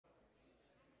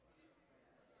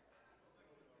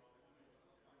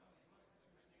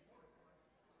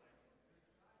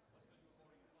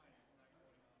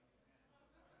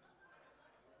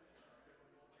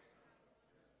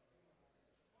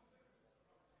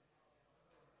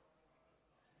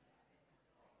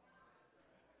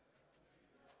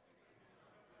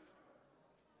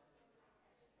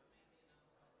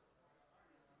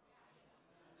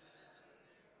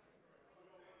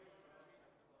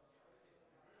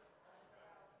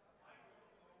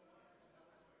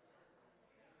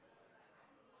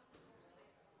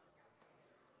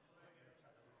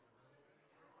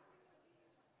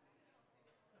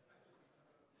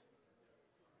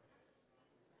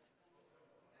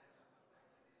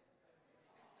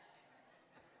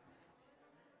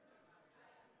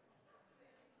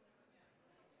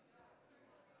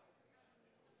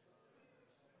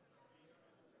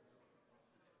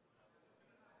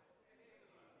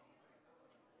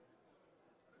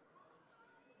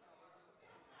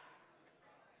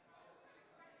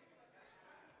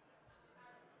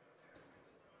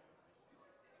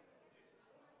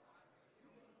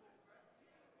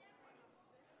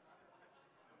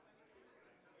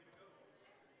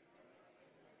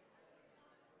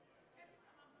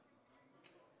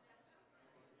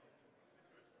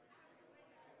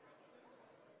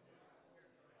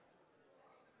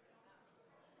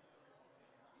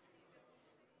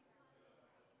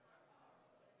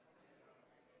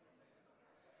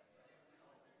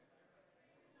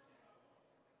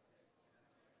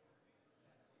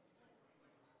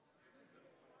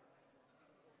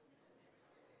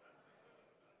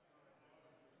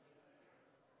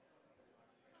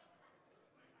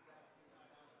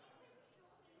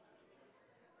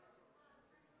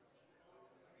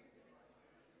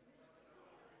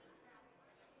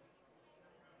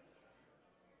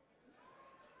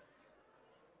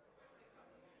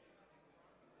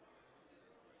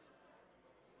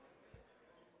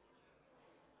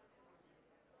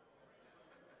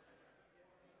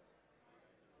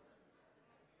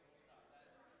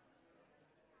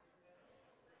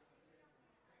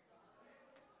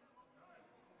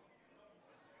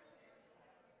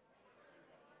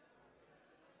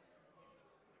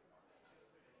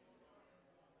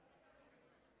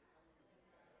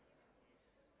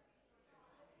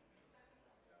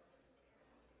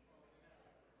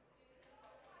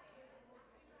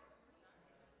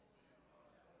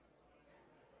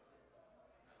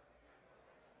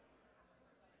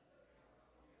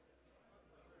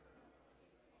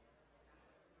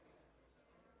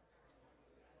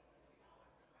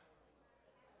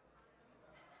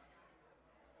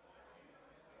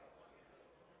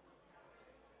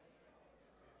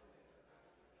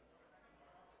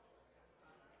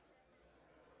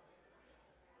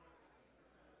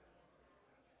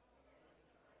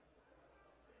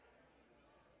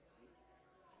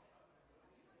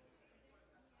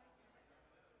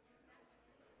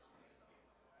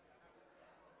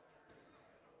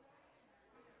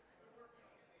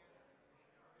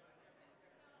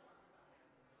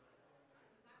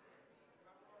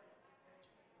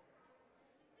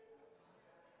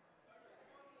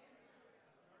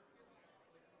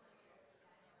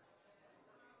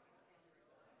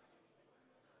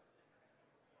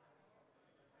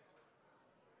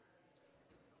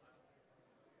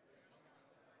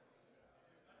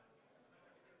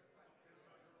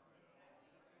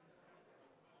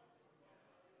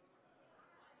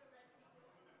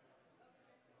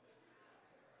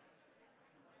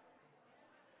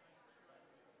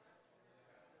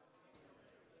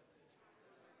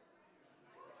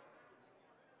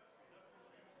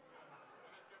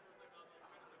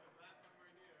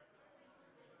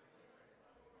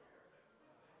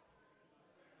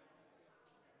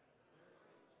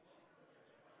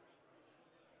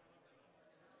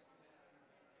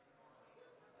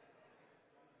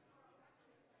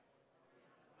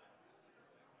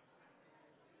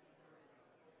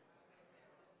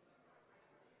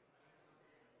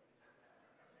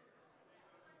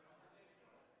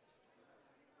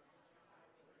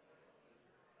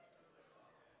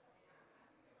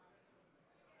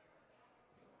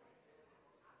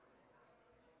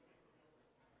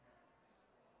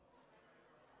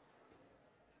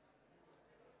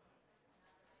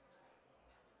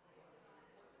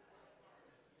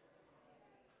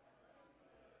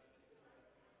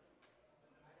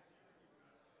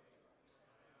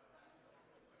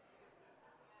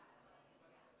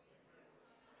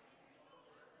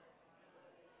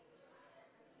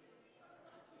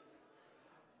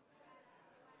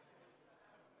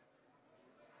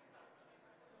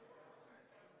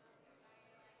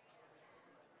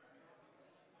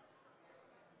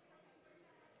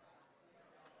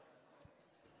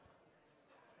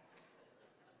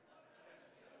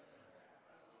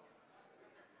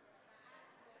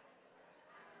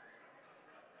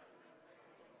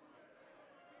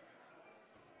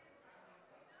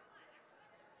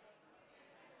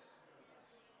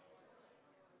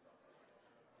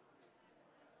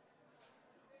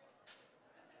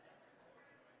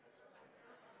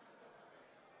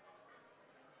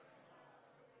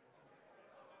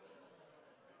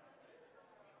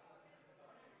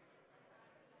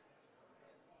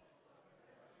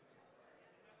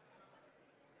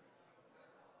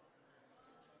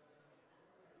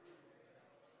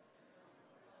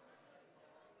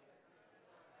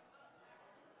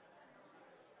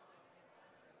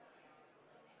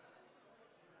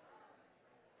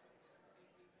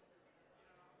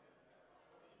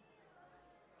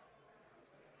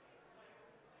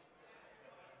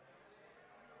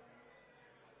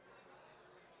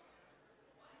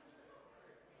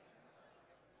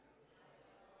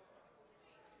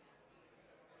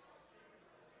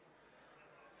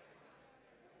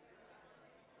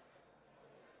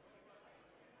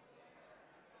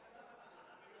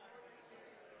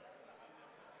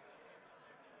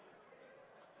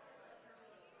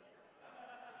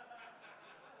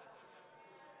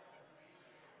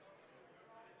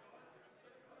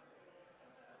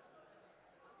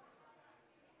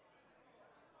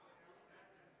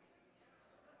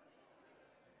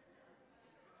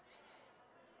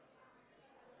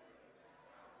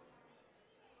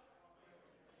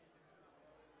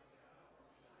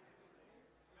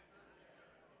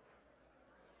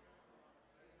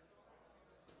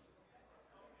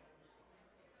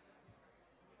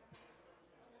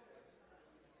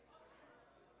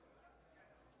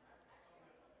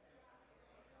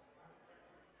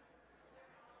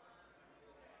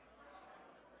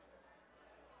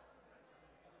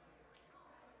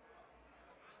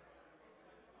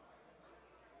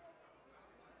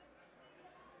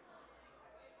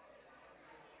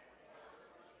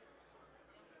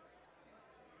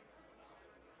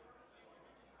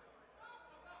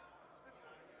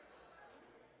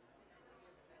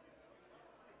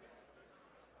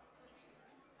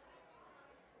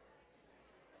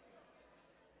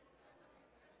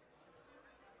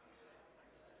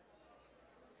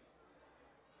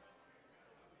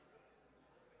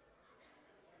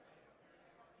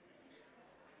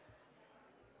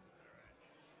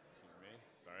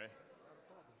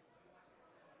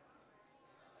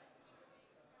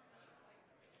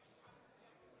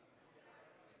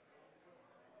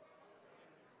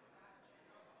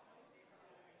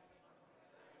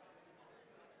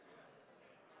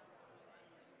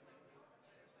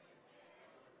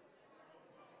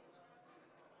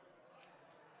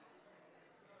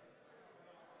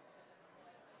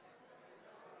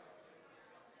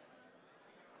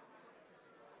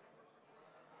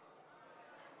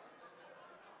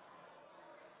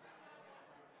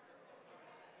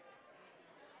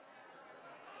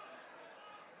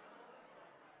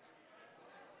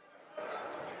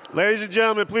Ladies and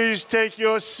gentlemen, please take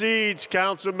your seats.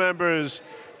 Council members,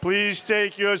 please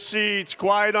take your seats.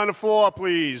 Quiet on the floor,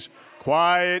 please.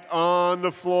 Quiet on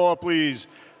the floor, please.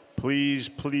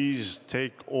 Please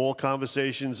take all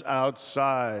conversations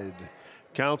outside.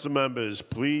 Council members,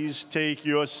 please take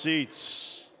your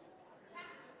seats.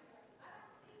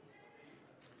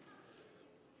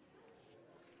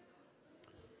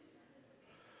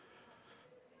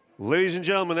 Ladies and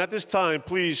gentlemen, at this time,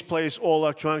 please place all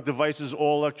electronic devices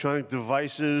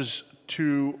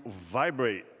to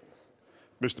vibrate.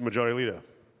 Mr. Majority Leader.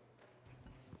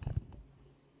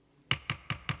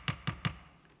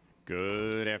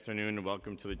 Good afternoon and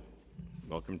welcome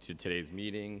to today's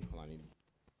meeting.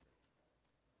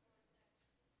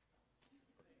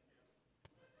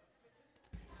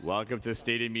 Welcome to the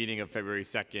stated meeting of February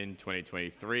 2nd,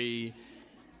 2023.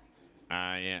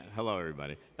 Hello,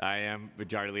 everybody. I am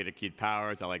Majority Leader Keith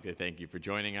Powers. I'd like to thank you for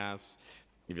joining us.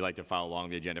 If you'd like to follow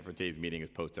along, the agenda for today's meeting is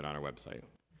posted on our website.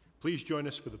 Please join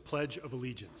us for the Pledge of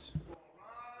Allegiance.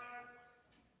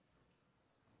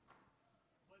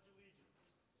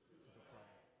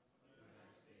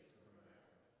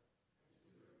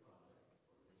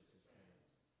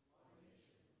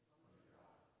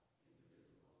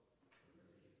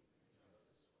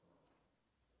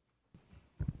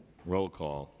 Roll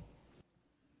call.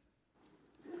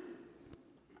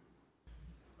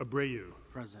 Abreu.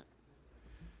 Present.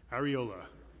 Ariola.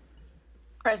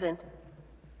 Present.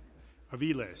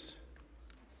 Aviles.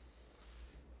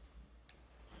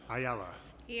 Ayala.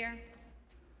 Here.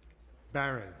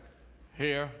 Barron.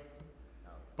 Here.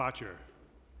 Botcher.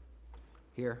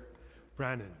 Here.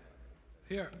 Brannan.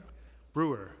 Here.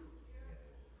 Brewer.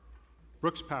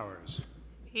 Brooks Powers.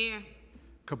 Here.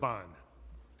 Caban.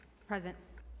 Present.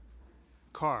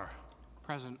 Carr.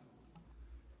 Present.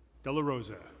 De La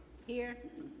Rosa. Here.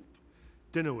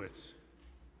 Dinowitz.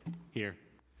 Here.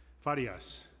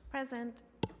 Farias. Present.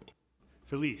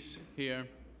 Felice. Here.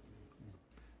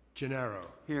 Gennaro.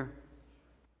 Here.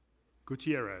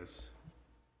 Gutierrez.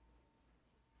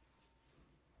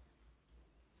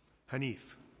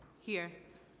 Hanif. Here.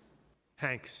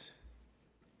 Hanks.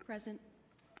 Present.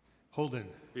 Holden.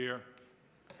 Here.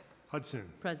 Hudson.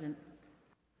 Present.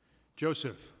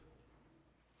 Joseph.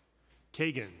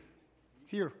 Kagan.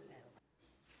 Here.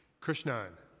 Krishnan.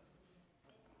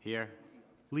 Here.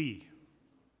 Lee.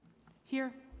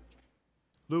 Here.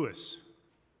 Lewis.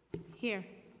 Here.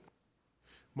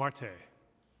 Marte.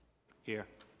 Here.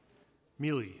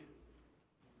 Mealy.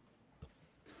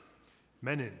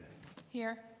 Menon.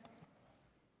 Here.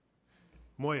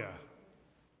 Moya.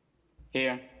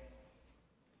 Here.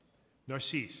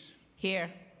 Narcisse.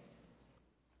 Here.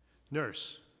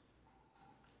 Nurse.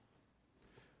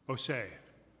 Osei.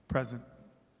 Present.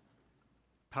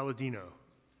 Palladino.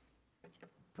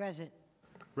 Present.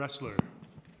 Wrestler.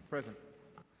 Present.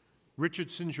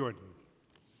 Richardson Jordan.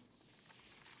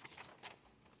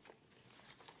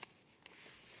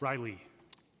 Riley.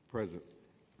 Present.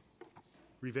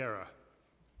 Rivera.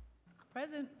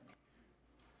 Present.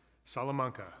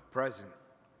 Salamanca. Present.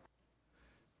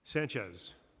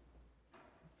 Sanchez.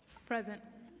 Present.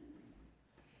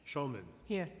 Shulman.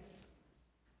 Here.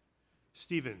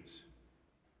 Stevens.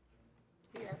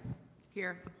 Here.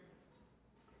 Here.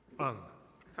 Ung.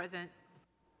 Present.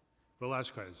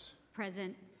 Velazquez.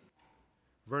 Present.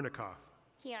 Vernikoff.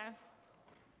 Here.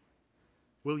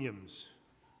 Williams.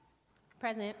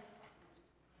 Present.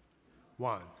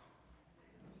 Juan.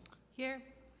 Here.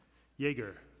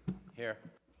 Yeager. Here.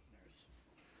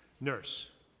 Nurse.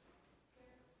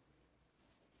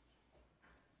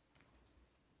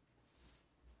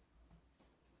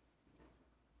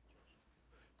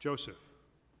 Joseph.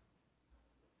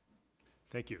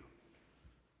 Thank you.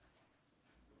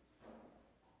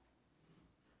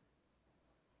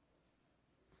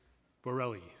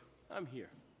 Borelli. I'm here.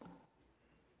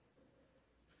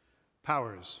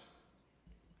 Powers.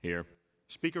 Here.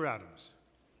 Speaker Adams.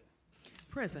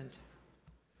 Present.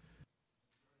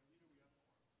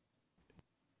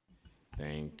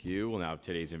 Thank you. We'll now have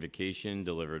today's invocation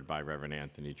delivered by Reverend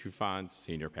Anthony Trufant,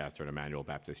 Senior Pastor at Emmanuel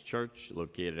Baptist Church,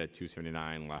 located at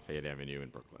 279 Lafayette Avenue in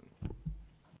Brooklyn.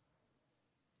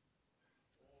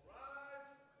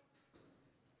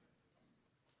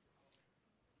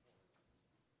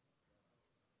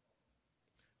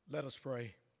 Let us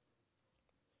pray.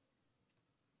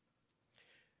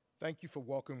 Thank you for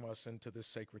welcoming us into this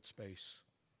sacred space.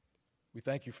 We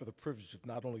thank you for the privilege of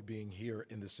not only being here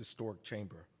in this historic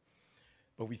chamber,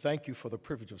 but we thank you for the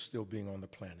privilege of still being on the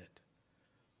planet.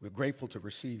 We're grateful to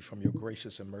receive from your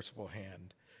gracious and merciful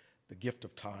hand the gift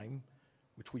of time,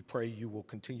 which we pray you will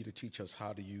continue to teach us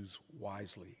how to use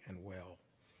wisely and well.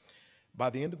 By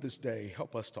the end of this day,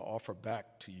 help us to offer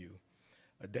back to you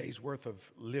a day's worth of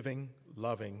living,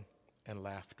 loving, and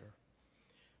laughter.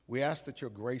 We ask that your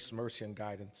grace, mercy, and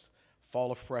guidance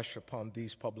fall afresh upon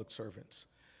these public servants,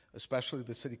 especially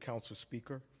the City Council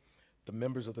Speaker, the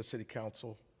members of the City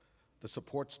Council, the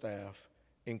support staff,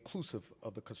 inclusive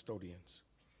of the custodians.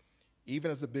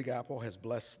 Even as the Big Apple has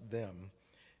blessed them,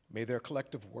 may their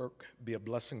collective work be a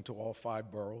blessing to all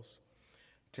 5 boroughs,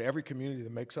 to every community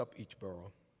that makes up each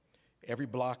borough, every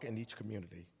block in each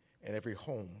community, and every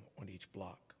home on each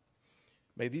block.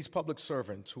 May these public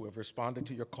servants who have responded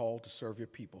to your call to serve your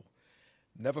people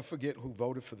never forget who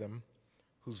voted for them,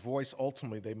 whose voice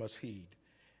ultimately they must heed,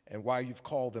 and why you've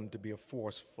called them to be a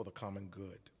force for the common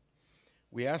good.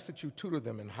 We ask that you tutor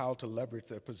them in how to leverage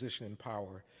their position in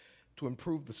power to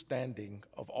improve the standing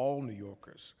of all New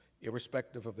Yorkers,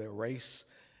 irrespective of their race,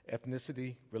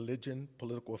 ethnicity, religion,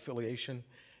 political affiliation,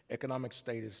 economic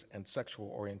status, and sexual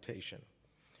orientation.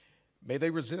 May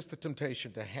they resist the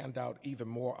temptation to hand out even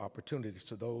more opportunities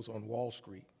to those on Wall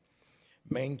Street,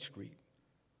 Main Street,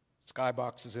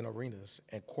 skyboxes in arenas,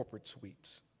 and corporate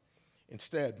suites.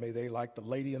 Instead, may they, like the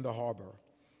lady in the harbor,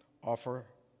 offer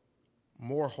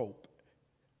more hope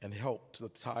and help to the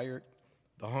tired,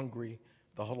 the hungry,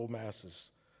 the huddled masses,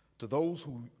 to those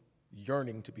who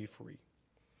yearning to be free.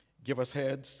 Give us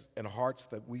heads and hearts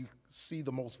that we see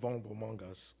the most vulnerable among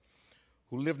us,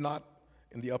 who live not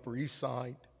in the Upper East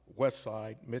Side, West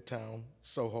Side, Midtown,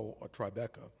 Soho, or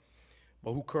Tribeca,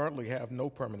 but who currently have no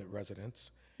permanent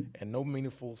residence and no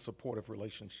meaningful supportive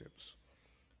relationships.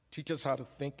 Teach us how to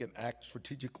think and act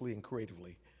strategically and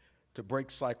creatively to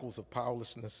break cycles of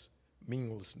powerlessness,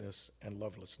 meaninglessness, and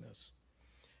lovelessness.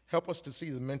 Help us to see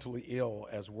the mentally ill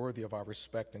as worthy of our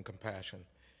respect and compassion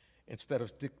instead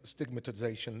of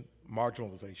stigmatization,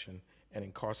 marginalization, and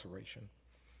incarceration.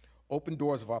 Open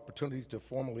doors of opportunity to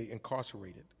formerly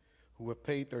incarcerated who have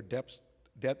paid their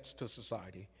debts to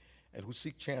society and who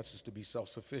seek chances to be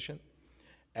self-sufficient,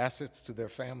 assets to their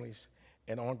families,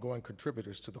 and ongoing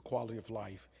contributors to the quality of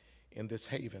life in this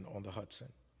haven on the Hudson.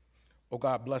 Oh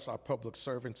God, bless our public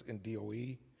servants in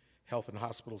DOE, Health and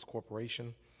Hospitals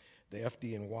Corporation, the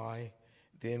FDNY,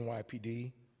 the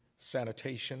NYPD,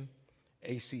 Sanitation,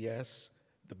 ACS,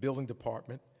 the Building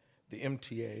Department, the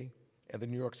MTA, and the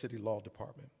New York City Law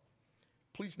Department.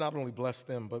 Please not only bless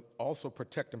them, but also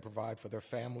protect and provide for their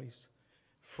families,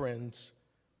 friends,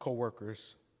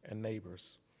 coworkers, and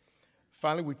neighbors.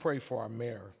 Finally, we pray for our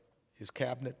mayor, his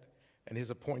cabinet, and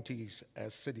his appointees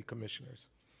as city commissioners.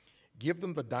 Give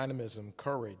them the dynamism,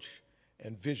 courage,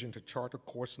 and vision to chart a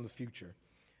course in the future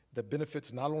that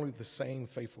benefits not only the same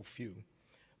faithful few,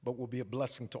 but will be a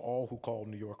blessing to all who call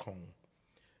New York home.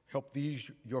 Help these,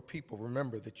 your people,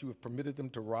 remember that you have permitted them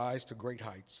to rise to great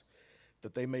heights,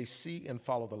 that they may see and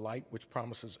follow the light which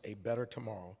promises a better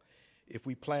tomorrow if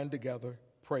we plan together,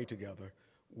 pray together,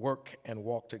 work and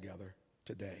walk together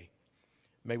today.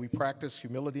 May we practice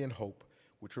humility and hope,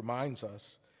 which reminds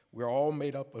us we're all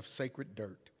made up of sacred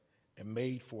dirt and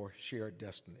made for shared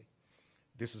destiny.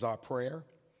 This is our prayer.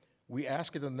 We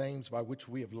ask it in the names by which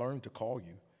we have learned to call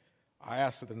you. I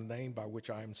ask it in the name by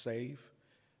which I am saved,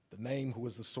 the name who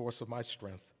is the source of my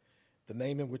strength, the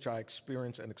name in which I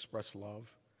experience and express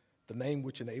love, the name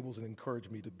which enables and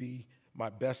encourages me to be my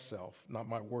best self, not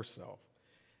my worst self,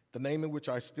 the name in which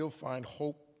I still find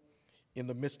hope in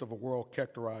the midst of a world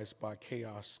characterized by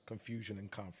chaos, confusion,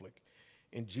 and conflict.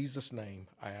 In Jesus' name,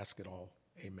 I ask it all.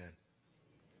 Amen.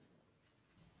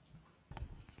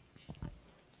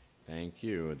 Thank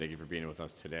you. Thank you for being with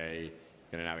us today.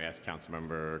 And now we ask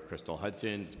Councilmember Crystal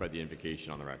Hudson to spread the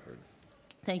invocation on the record.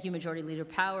 Thank you, Majority Leader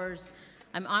Powers.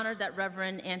 I'm honored that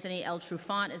Reverend Anthony L.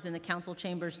 Trufant is in the council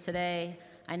chambers today.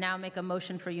 I now make a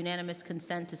motion for unanimous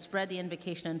consent to spread the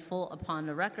invocation in full upon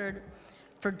the record.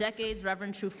 For decades,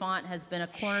 Reverend Trufant has been a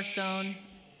cornerstone.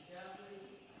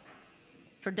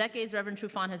 Reverend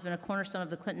Trufant has been a cornerstone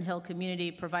of the Clinton Hill community,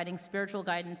 providing spiritual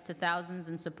guidance to thousands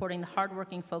and supporting the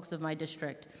hardworking folks of my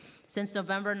district. Since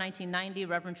November 1990,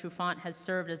 Reverend Trufant has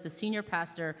served as the senior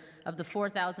pastor of the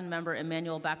 4,000-member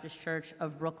Emmanuel Baptist Church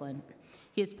of Brooklyn.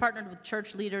 He has partnered with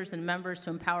church leaders and members to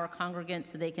empower congregants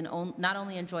so they can not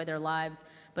only enjoy their lives,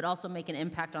 but also make an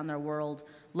impact on their world,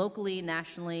 locally,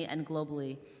 nationally, and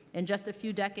globally. In just a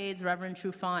few decades, Reverend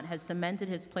Trufant has cemented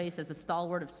his place as a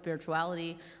stalwart of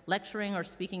spirituality, lecturing or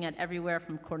speaking at everywhere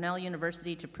from Cornell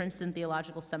University to Princeton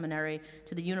Theological Seminary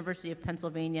to the University of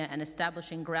Pennsylvania, and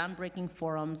establishing groundbreaking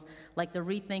forums like the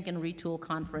Rethink and Retool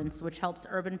Conference, which helps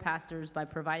urban pastors by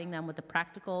providing them with the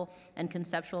practical and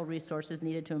conceptual resources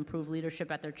needed to improve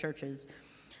leadership at their churches.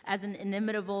 As an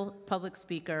inimitable public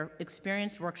speaker,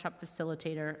 experienced workshop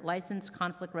facilitator, licensed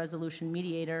conflict resolution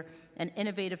mediator, and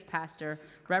innovative pastor,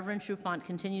 Reverend Trufant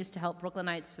continues to help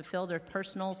Brooklynites fulfill their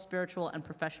personal, spiritual, and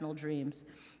professional dreams.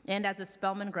 And as a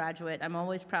Spelman graduate, I'm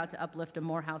always proud to uplift a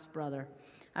Morehouse brother.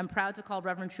 I'm proud to call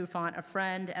Reverend Trufant a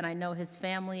friend, and I know his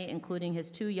family, including his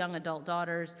 2 young adult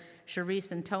daughters,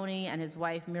 Charisse and Tony, and his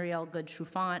wife, Muriel Good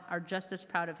Trufant, are just as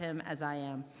proud of him as I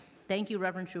am. Thank you,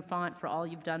 Reverend Trufant, for all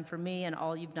you've done for me and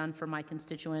all you've done for my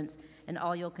constituents and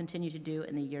all you'll continue to do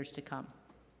in the years to come.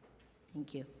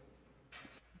 Thank you.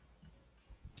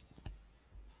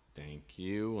 Thank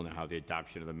you. We'll now have the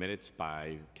adoption of the minutes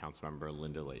by Councilmember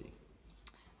Linda Lee.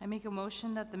 I make a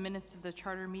motion that the minutes of the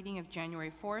charter meeting of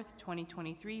January 4th,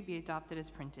 2023 be adopted as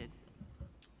printed.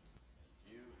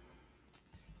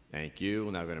 Thank you.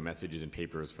 We'll now go to messages and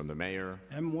papers from the mayor.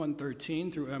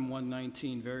 M113 through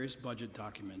M119, various budget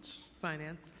documents.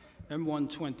 Finance.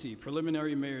 M120,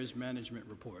 preliminary mayor's management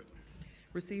report.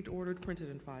 Received, ordered, printed,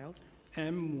 and filed.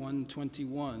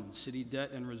 M121, city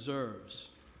debt and reserves.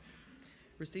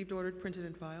 Received, ordered, printed,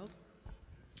 and filed.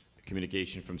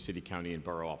 Communication from city, county, and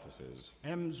borough offices.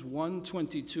 Ms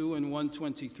 122 and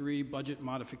 123, budget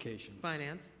modification.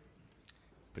 Finance.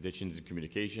 Petitions and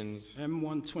communications.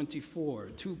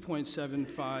 M124,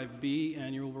 2.75B,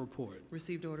 annual report.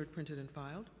 Received, ordered, printed, and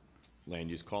filed. Land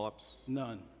use call-ups.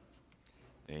 None.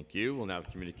 Thank you. We'll now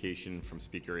have communication from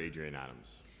Speaker Adrian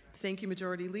Adams. Thank you,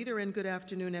 Majority Leader, and good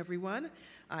afternoon, everyone.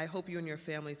 I hope you and your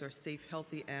families are safe,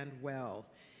 healthy, and well.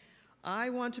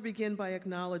 I want to begin by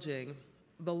acknowledging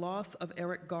the loss of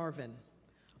Eric Garvin,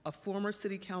 a former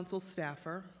City Council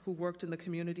staffer who worked in the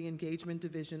Community Engagement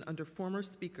Division under former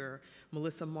Speaker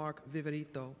Melissa Mark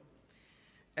Viverito.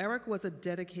 Eric was a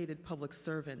dedicated public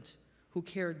servant who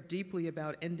cared deeply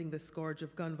about ending the scourge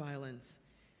of gun violence.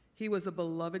 He was a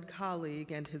beloved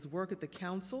colleague, and his work at the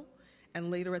Council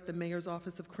and later at the Mayor's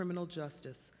Office of Criminal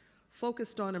Justice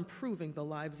focused on improving the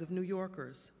lives of New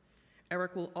Yorkers.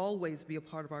 Eric will always be a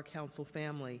part of our Council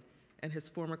family, and his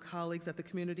former colleagues at the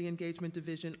Community Engagement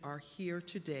Division are here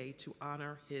today to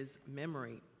honor his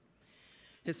memory.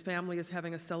 His family is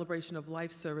having a celebration of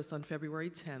life service on February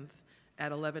 10th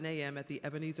at 11 a.m. at the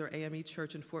Ebenezer AME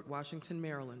Church in Fort Washington,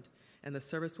 Maryland, and the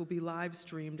service will be live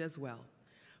streamed as well.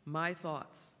 My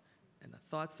thoughts and the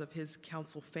thoughts of his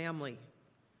council family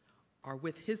are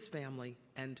with his family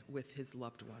and with his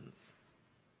loved ones.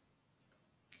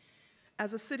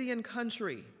 As a city and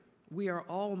country, we are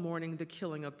all mourning the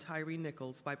killing of Tyree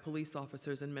Nichols by police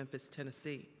officers in Memphis,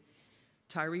 Tennessee.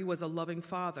 Tyree was a loving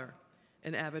father,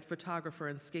 an avid photographer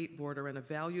and skateboarder, and a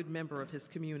valued member of his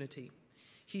community.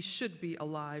 He should be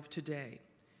alive today,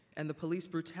 and the police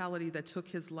brutality that took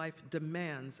his life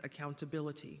demands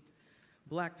accountability.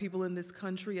 Black people in this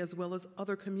country, as well as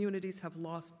other communities, have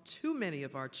lost too many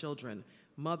of our children,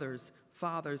 mothers,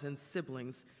 fathers, and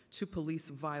siblings to police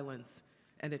violence,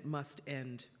 and it must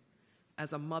end.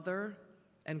 As a mother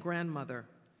and grandmother,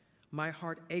 my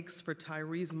heart aches for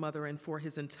Tyree's mother and for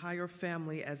his entire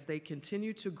family as they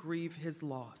continue to grieve his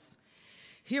loss.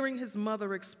 Hearing his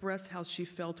mother express how she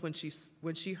felt when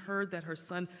she heard that her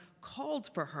son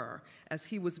called for her as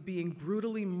he was being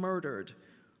brutally murdered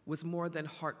was more than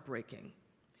heartbreaking.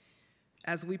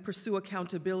 As we pursue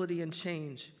accountability and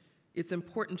change, it's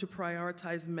important to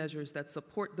prioritize measures that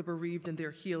support the bereaved in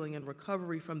their healing and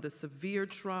recovery from the severe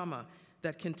trauma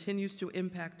that continues to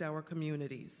impact our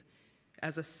communities.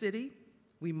 As a city,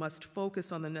 we must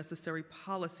focus on the necessary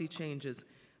policy changes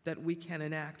that we can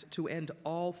enact to end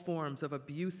all forms of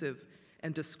abusive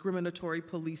and discriminatory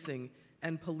policing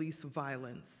and police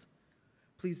violence.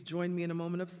 Please join me in a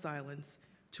moment of silence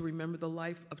to remember the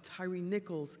life of Tyree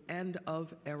Nichols and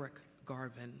of Eric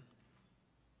Garvin.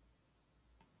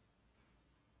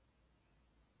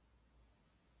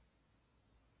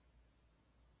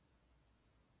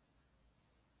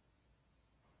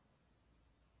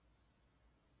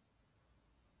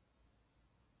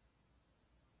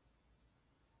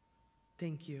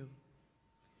 Thank you.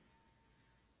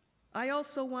 I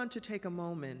also want to take a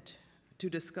moment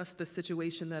to discuss the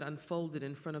situation that unfolded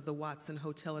in front of the Watson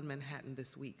Hotel in Manhattan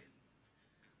this week.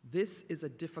 This is a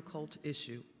difficult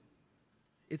issue.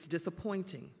 It's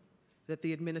disappointing that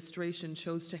the administration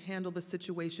chose to handle the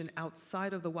situation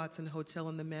outside of the Watson Hotel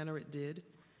in the manner it did,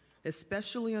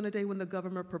 especially on a day when the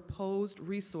government proposed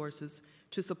resources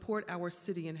to support our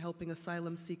city in helping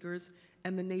asylum seekers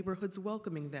and the neighborhoods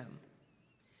welcoming them.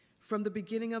 From the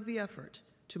beginning of the effort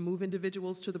to move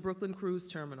individuals to the Brooklyn Cruise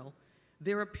Terminal,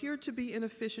 there appeared to be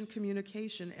inefficient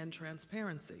communication and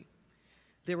transparency.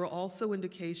 There were also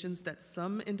indications that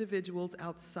some individuals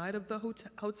outside of the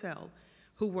hotel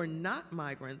who were not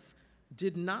migrants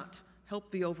did not help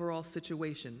the overall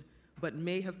situation, but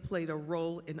may have played a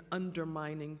role in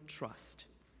undermining trust.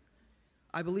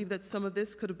 I believe that some of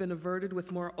this could have been averted with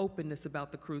more openness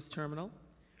about the cruise terminal,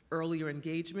 earlier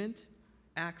engagement,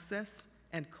 access,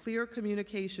 and clear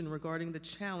communication regarding the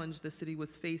challenge the city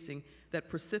was facing that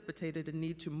precipitated a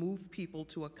need to move people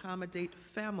to accommodate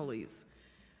families.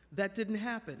 That didn't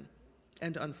happen,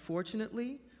 and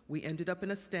unfortunately, we ended up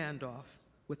in a standoff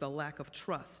with a lack of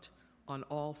trust on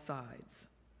all sides.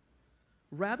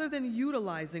 Rather than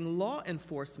utilizing law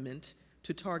enforcement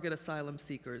to target asylum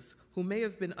seekers who may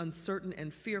have been uncertain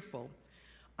and fearful,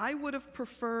 I would have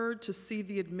preferred to see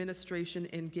the administration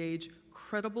engage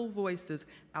credible voices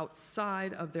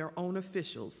outside of their own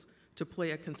officials to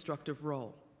play a constructive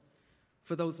role.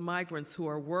 For those migrants who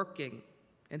are working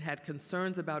and had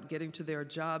concerns about getting to their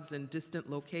jobs in distant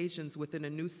locations within a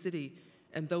new city,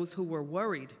 and those who were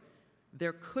worried,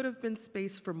 there could have been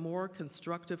space for more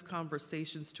constructive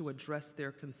conversations to address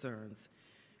their concerns.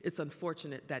 It's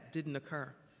unfortunate that didn't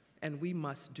occur, and we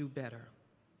must do better.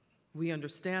 We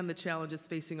understand the challenges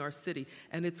facing our city,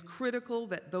 and it's critical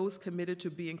that those committed to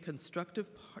being constructive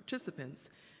participants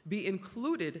be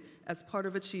included as part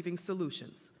of achieving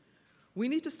solutions. We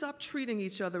need to stop treating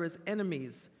each other as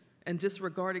enemies and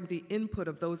disregarding the input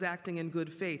of those acting in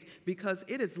good faith, because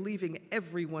it is leaving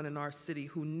everyone in our city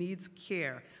who needs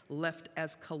care left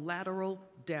as collateral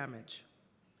damage.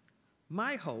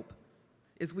 My hope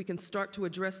is we can start to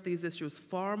address these issues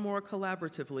far more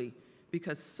collaboratively,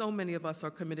 because so many of us are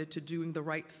committed to doing the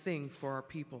right thing for our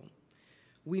people.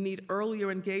 We need earlier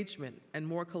engagement and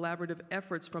more collaborative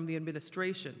efforts from the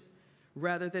administration,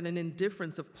 rather than an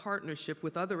indifference of partnership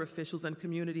with other officials and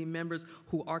community members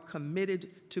who are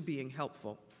committed to being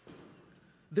helpful.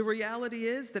 The reality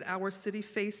is that our city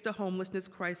faced a homelessness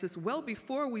crisis well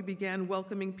before we began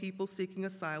welcoming people seeking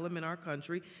asylum in our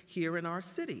country here in our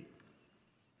city.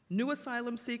 New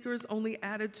asylum seekers only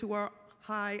added to our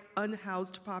high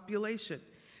unhoused population,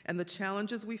 and the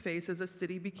challenges we face as a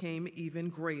city became even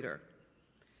greater.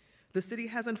 The city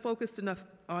hasn't focused enough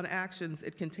on actions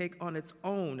it can take on its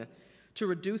own to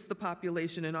reduce the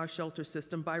population in our shelter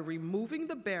system by removing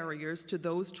the barriers to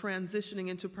those transitioning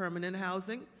into permanent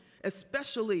housing,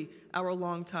 especially our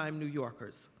longtime New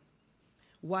Yorkers.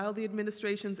 While the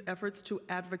administration's efforts to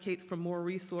advocate for more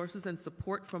resources and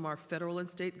support from our federal and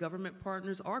state government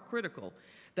partners are critical,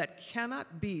 that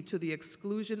cannot be to the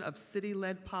exclusion of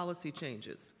city-led policy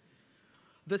changes.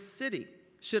 The city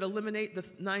should eliminate the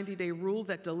 90-day rule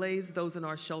that delays those in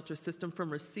our shelter system from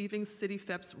receiving City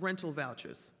FEP's rental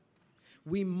vouchers.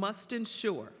 We must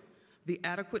ensure the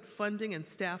adequate funding and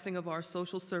staffing of our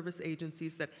social service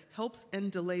agencies that helps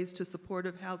end delays to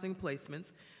supportive housing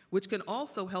placements, which can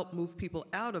also help move people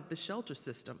out of the shelter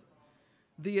system.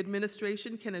 The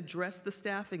administration can address the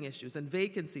staffing issues and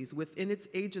vacancies within its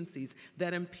agencies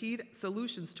that impede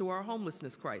solutions to our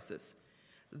homelessness crisis.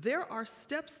 There are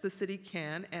steps the city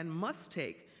can and must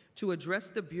take to address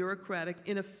the bureaucratic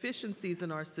inefficiencies in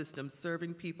our systems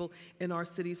serving people in our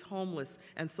city's homeless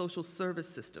and social service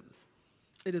systems.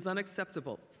 It is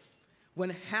unacceptable when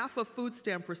half of food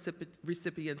stamp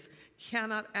recipients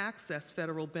cannot access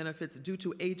federal benefits due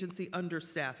to agency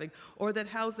understaffing, or that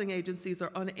housing agencies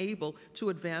are unable to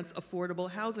advance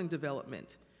affordable housing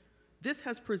development. This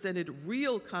has presented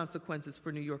real consequences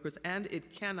for New Yorkers, and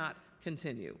it cannot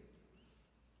continue.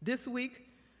 This week,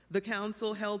 the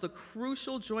Council held a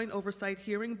crucial joint oversight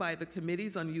hearing by the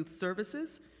Committees on Youth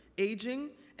Services, Aging,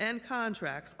 and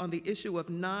Contracts on the issue of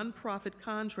nonprofit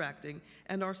contracting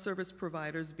and our service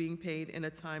providers being paid in a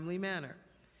timely manner.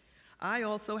 I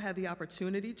also had the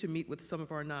opportunity to meet with some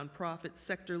of our nonprofit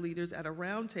sector leaders at a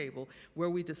roundtable where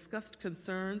we discussed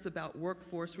concerns about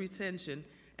workforce retention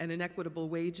and inequitable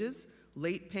wages,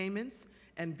 late payments,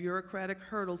 and bureaucratic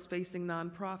hurdles facing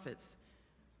nonprofits.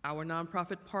 Our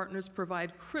nonprofit partners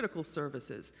provide critical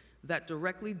services that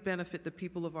directly benefit the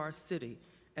people of our city,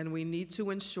 and we need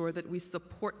to ensure that we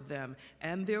support them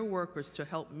and their workers to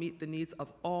help meet the needs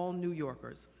of all New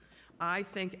Yorkers. I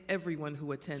thank everyone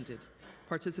who attended,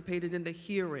 participated in the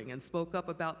hearing, and spoke up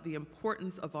about the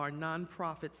importance of our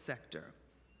nonprofit sector.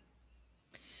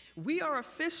 We are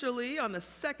officially on the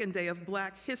second day of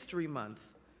Black History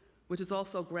Month, which is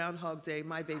also Groundhog Day,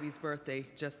 my baby's birthday,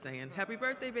 just saying. Happy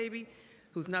birthday, baby,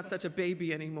 who's not such a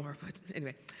baby anymore, but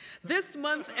anyway. This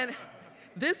month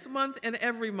and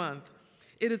every month,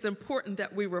 it is important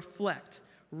that we reflect,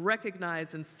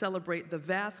 recognize, and celebrate the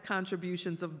vast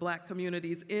contributions of Black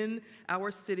communities in our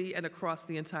city and across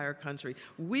the entire country.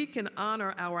 We can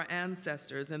honor our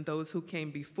ancestors and those who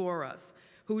came before us,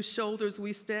 whose shoulders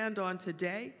we stand on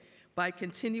today by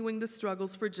continuing the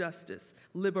struggles for justice,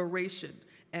 liberation,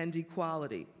 and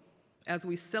equality. As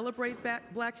we celebrate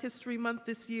Black History Month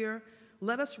this year,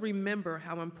 let us remember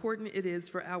how important it is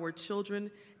for our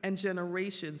children and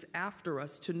generations after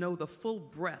us to know the full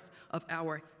breadth of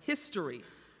our history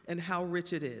and how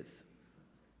rich it is.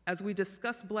 As we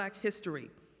discuss Black history,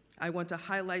 I want to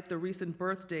highlight the recent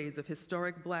birthdays of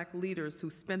historic Black leaders who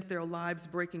spent their lives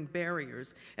breaking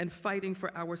barriers and fighting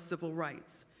for our civil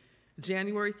rights.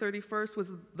 January 31st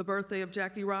was the birthday of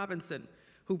Jackie Robinson,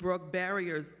 who broke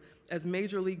barriers as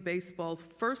Major League Baseball's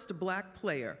first Black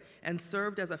player and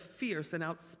served as a fierce and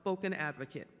outspoken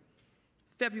advocate.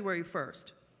 February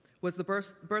 1st was the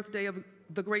birthday of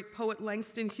the great poet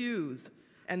Langston Hughes,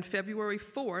 and February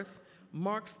 4th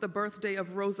marks the birthday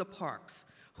of Rosa Parks,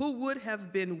 who would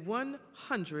have been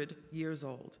 100 years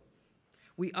old.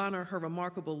 We honor her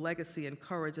remarkable legacy and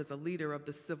courage as a leader of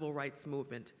the civil rights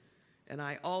movement. And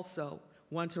I also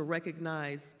want to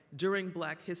recognize during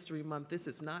Black History Month, this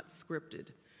is not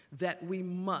scripted, that we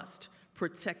must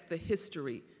protect the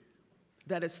history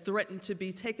that is threatened to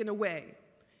be taken away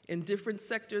in different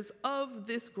sectors of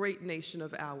this great nation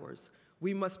of ours.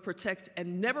 We must protect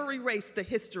and never erase the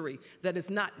history that is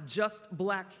not just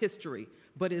Black history,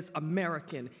 but is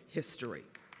American history.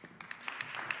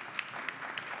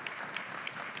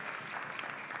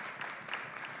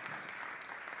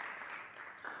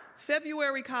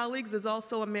 February, colleagues, is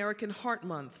also American Heart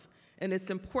Month, and it's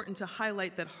important to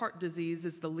highlight that heart disease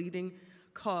is the leading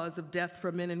cause of death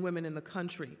for men and women in the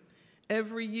country.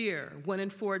 Every year, 1 in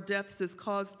 4 deaths is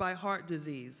caused by heart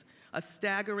disease, a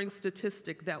staggering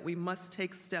statistic that we must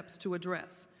take steps to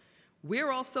address.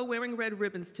 We're also wearing red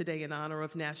ribbons today in honor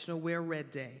of National Wear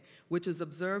Red Day, which is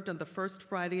observed on the first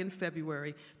Friday in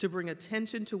February to bring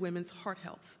attention to women's heart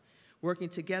health. Working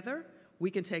together,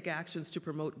 we can take actions to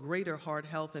promote greater heart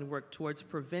health and work towards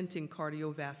preventing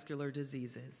cardiovascular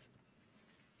diseases.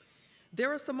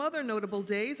 There are some other notable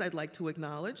days I'd like to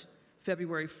acknowledge.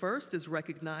 February 1st is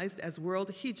recognized as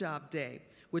World Hijab Day,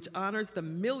 which honors the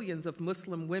millions of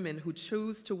Muslim women who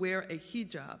choose to wear a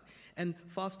hijab and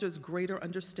fosters greater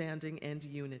understanding and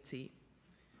unity.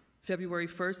 February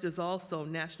 1st is also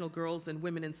National Girls and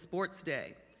Women in Sports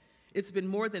Day. It's been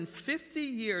more than 50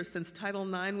 years since Title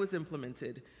IX was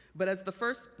implemented, but as the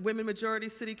first women majority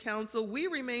city council, we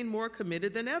remain more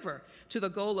committed than ever to the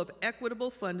goal of equitable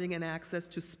funding and access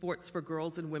to sports for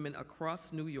girls and women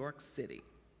across New York City.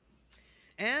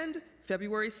 And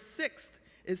February 6th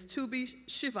is Tu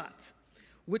B'Shivat,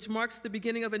 which marks the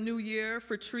beginning of a new year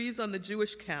for trees on the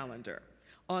Jewish calendar.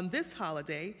 On this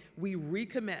holiday, we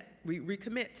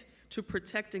recommit to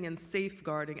protecting and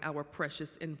safeguarding our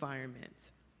precious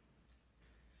environment.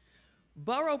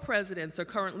 Borough presidents are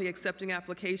currently accepting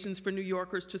applications for New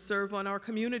Yorkers to serve on our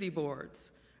community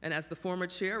boards. And as the former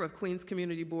chair of Queens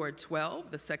Community Board 12,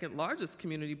 the second largest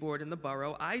community board in the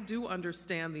borough, I do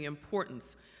understand the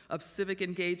importance of civic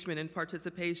engagement and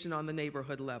participation on the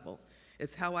neighborhood level.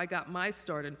 It's how I got my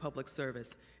start in public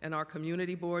service, and our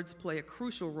community boards play a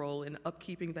crucial role in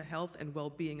upkeeping the health and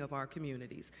well-being of our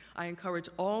communities. I encourage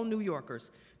all New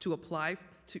Yorkers to apply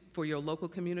for your local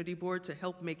community board to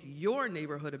help make your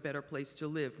neighborhood a better place to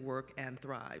live, work, and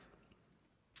thrive.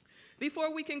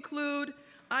 Before we conclude,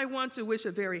 I want to wish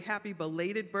a very happy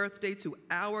belated birthday to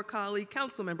our colleague,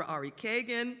 Councilmember Ari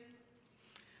Kagan,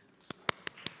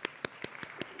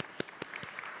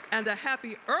 and a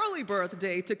happy early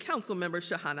birthday to Councilmember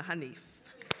Shahana Hanif.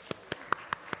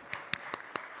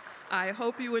 I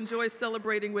hope you enjoy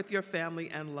celebrating with your family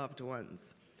and loved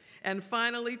ones. And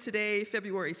finally, today,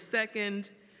 February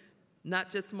 2nd,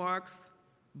 not just marks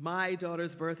my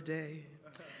daughter's birthday,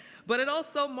 but it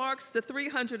also marks the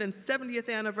 370th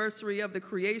anniversary of the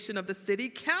creation of the City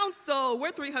Council.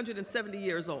 We're 370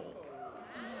 years old.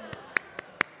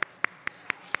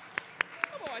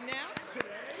 Come on now.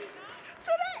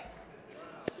 Today.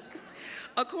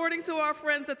 According to our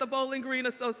friends at the Bowling Green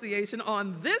Association,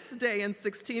 on this day in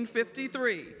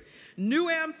 1653, New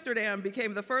Amsterdam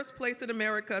became the first place in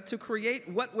America to create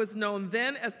what was known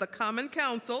then as the Common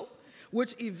Council,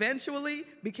 which eventually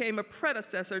became a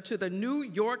predecessor to the New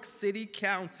York City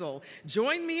Council.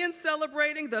 Join me in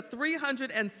celebrating the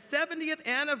 370th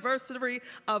anniversary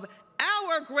of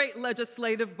our great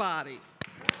legislative body.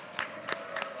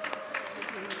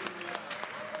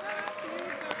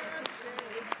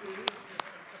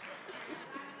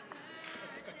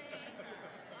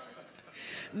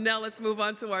 Now let's move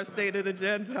on to our stated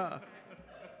agenda.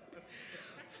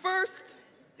 First,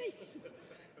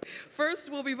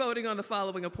 we'll be voting on the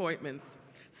following appointments.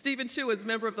 Stephen Chu as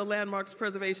member of the Landmarks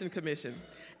Preservation Commission.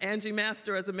 Angie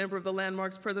Master as a member of the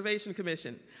Landmarks Preservation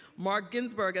Commission. Mark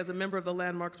Ginsburg as a member of the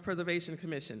Landmarks Preservation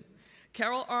Commission.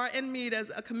 Carol R. N. Mead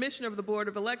as a commissioner of the Board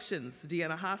of Elections,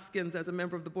 Deanna Hoskins as a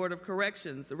member of the Board of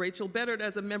Corrections, Rachel Beddard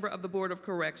as a member of the Board of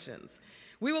Corrections.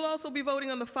 We will also be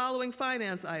voting on the following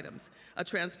finance items: a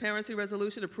transparency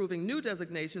resolution approving new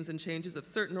designations and changes of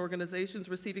certain organizations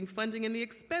receiving funding in the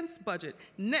expense budget.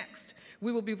 Next,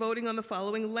 we will be voting on the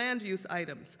following land use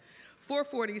items: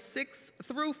 446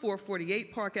 through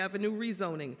 448 Park Avenue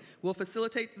rezoning will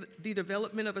facilitate the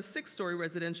development of a 6-story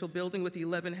residential building with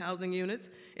 11 housing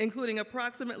units, including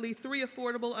approximately 3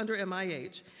 affordable under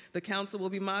MIH. The council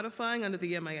will be modifying under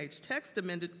the MIH text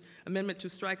amendment to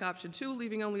strike option 2,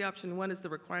 leaving only option 1 as the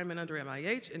requirement under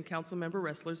MIH in Councilmember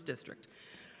Ressler's district.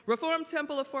 Reform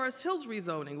Temple of Forest Hills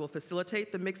rezoning will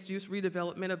facilitate the mixed-use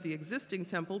redevelopment of the existing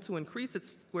temple to increase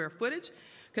its square footage,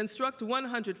 construct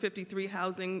 153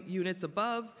 housing units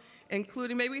above,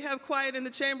 including, may we have quiet in the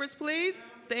chambers,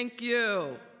 please? Thank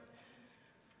you.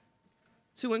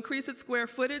 To increase its square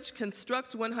footage,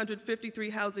 construct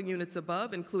 153 housing units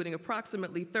above, including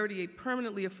approximately 38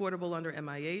 permanently affordable under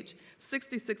MIH,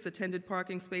 66 attended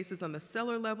parking spaces on the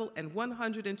cellar level, and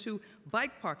 102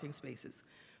 bike parking spaces.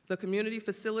 The community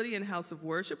facility and house of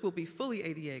worship will be fully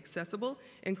ADA accessible,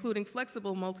 including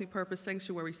flexible multi-purpose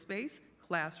sanctuary space,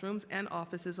 classrooms, and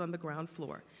offices on the ground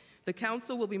floor. The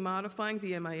council will be modifying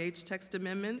the MIH text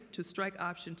amendment to strike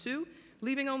option 2,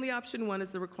 leaving only option 1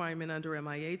 as the requirement under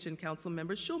MIH in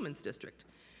Councilmember Schulman's district.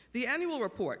 The annual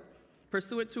report,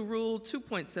 pursuant to Rule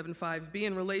 2.75b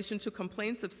in relation to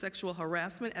complaints of sexual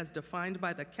harassment as defined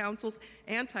by the council's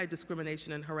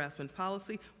anti-discrimination and harassment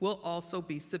policy, will also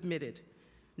be submitted.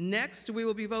 Next, we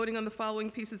will be voting on the following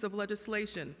pieces of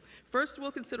legislation. First,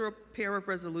 we'll consider a pair of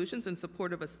resolutions in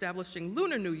support of establishing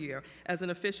Lunar New Year as an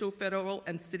official federal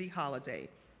and city holiday.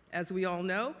 As we all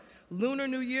know, Lunar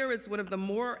New Year is one of the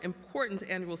more important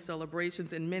annual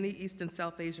celebrations in many East and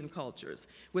South Asian cultures.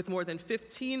 With more than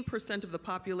 15% of the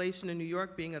population in New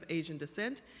York being of Asian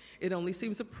descent, it only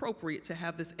seems appropriate to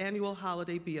have this annual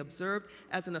holiday be observed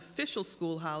as an official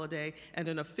school holiday and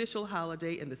an official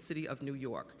holiday in the city of New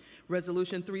York.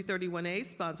 Resolution 331A,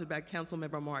 sponsored by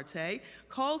Councilmember Marte,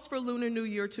 calls for Lunar New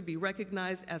Year to be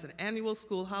recognized as an annual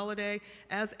school holiday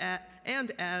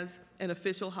and as an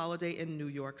official holiday in New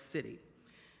York City.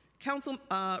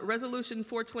 Resolution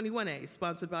 421A,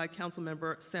 sponsored by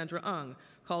Councilmember Sandra Ung,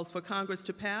 calls for Congress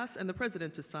to pass and the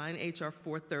President to sign H.R.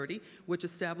 430, which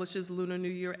establishes Lunar New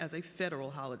Year as a federal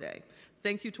holiday.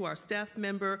 Thank you to our staff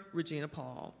member, Regina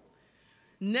Paul.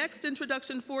 Next,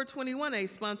 Introduction 421A,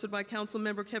 sponsored by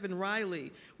Councilmember Kevin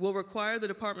Riley, will require the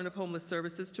Department of Homeless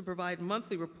Services to provide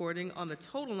monthly reporting on the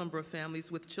total number of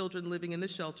families with children living in the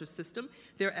shelter system,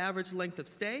 their average length of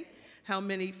stay, how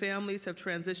many families have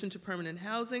transitioned to permanent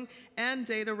housing, and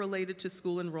data related to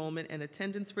school enrollment and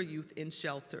attendance for youth in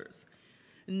shelters.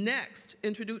 Next,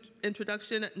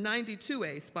 Introduction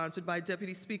 92A, sponsored by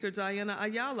Deputy Speaker Diana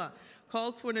Ayala,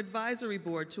 calls for an advisory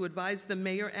board to advise the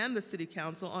mayor and the city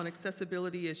council on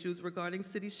accessibility issues regarding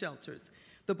city shelters.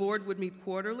 The board would meet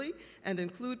quarterly and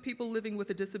include people living with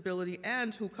a disability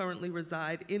and who currently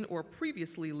reside in or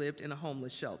previously lived in a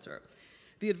homeless shelter.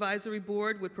 The advisory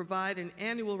board would provide an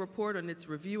annual report on its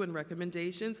review and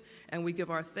recommendations, and we give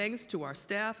our thanks to our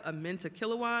staff, Aminta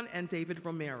Kilawan and David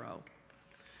Romero.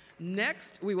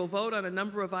 Next, we will vote on a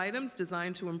number of items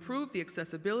designed to improve the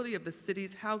accessibility of the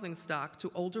city's housing stock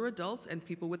to older adults and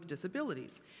people with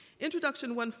disabilities.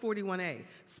 Introduction 141A,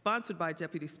 sponsored by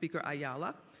Deputy Speaker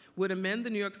Ayala, would amend the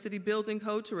New York City Building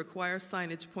Code to require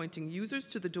signage pointing users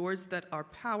to the doors that are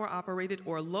power-operated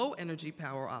or low-energy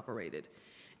power-operated.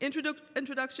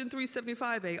 Introduction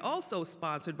 375A, also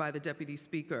sponsored by the Deputy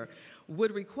Speaker,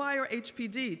 would require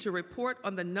HPD to report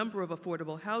on the number of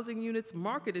affordable housing units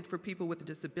marketed for people with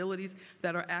disabilities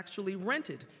that are actually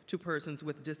rented to persons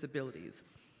with disabilities.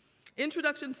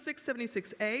 Introduction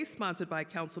 676A, sponsored by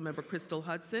Councilmember Crystal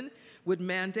Hudson, would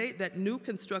mandate that new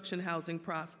construction housing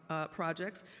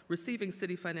projects receiving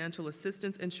city financial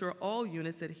assistance ensure all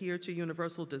units adhere to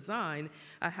universal design,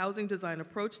 a housing design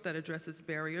approach that addresses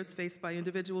barriers faced by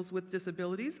individuals with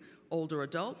disabilities, older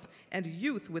adults, and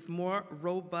youth with more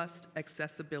robust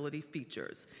accessibility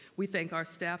features. We thank our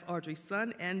staff, Audrey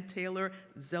Sun and Taylor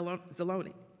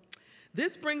Zelloni.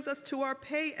 This brings us to our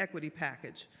pay equity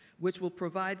package, which will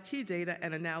provide key data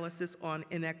and analysis on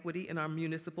inequity in our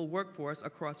municipal workforce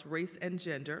across race and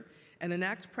gender, and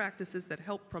enact practices that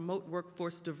help promote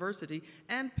workforce diversity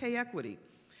and pay equity.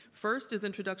 First is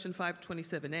Introduction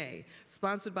 527A,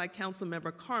 sponsored by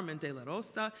Councilmember Carmen De La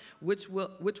Rosa, which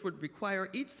would require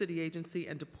each city agency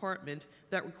and department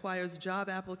that requires job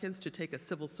applicants to take a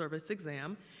civil service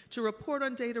exam to report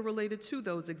on data related to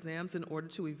those exams in order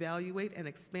to evaluate and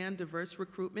expand diverse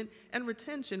recruitment and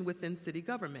retention within city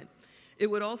government. It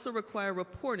would also require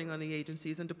reporting on the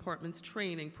agency's and department's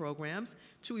training programs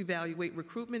to evaluate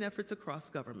recruitment efforts across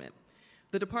government.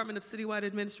 The Department of Citywide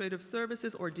Administrative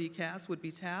Services, or DCAS, would be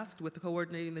tasked with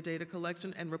coordinating the data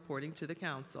collection and reporting to the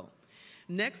Council.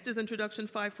 Next is Introduction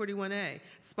 541A,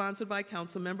 sponsored by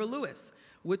Councilmember Lewis,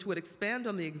 which would expand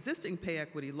on the existing pay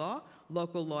equity law,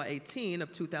 Local Law 18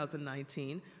 of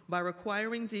 2019, by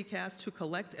requiring DCAS to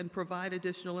collect and provide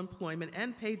additional employment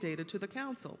and pay data to the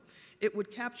Council. It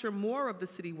would capture more of the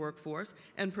city workforce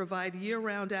and provide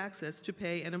year-round access to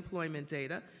pay and employment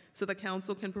data so the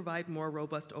Council can provide more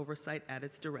robust oversight at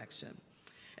its direction.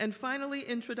 And finally,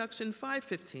 Introduction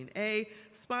 515A,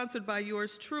 sponsored by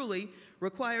yours truly,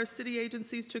 requires city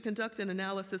agencies to conduct an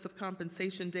analysis of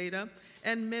compensation data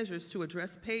and measures to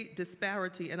address pay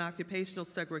disparity and occupational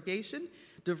segregation,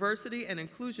 diversity and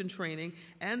inclusion training,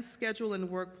 and schedule and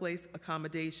workplace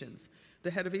accommodations. The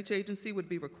head of each agency would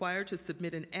be required to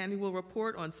submit an annual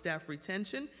report on staff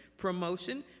retention,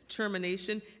 promotion,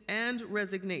 termination, and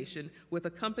resignation with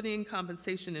accompanying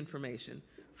compensation information.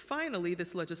 Finally,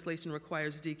 this legislation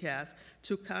requires DCAS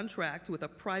to contract with a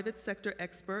private sector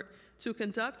expert to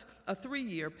conduct a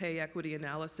 3-year pay equity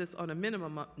analysis on a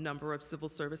minimum number of civil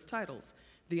service titles.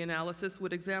 The analysis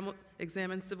would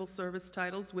examine civil service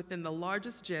titles within the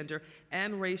largest gender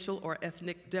and racial or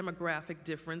ethnic demographic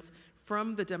difference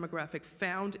from the demographic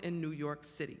found in New York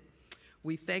City.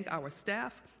 We thank our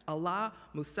staff, Ala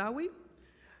Musawi,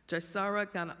 Jaisara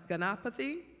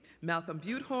Ganapathy, Malcolm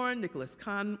Butehorn, Nicholas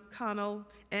Connell,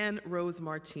 and Rose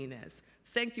Martinez.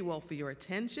 Thank you all for your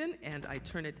attention, and I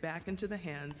turn it back into the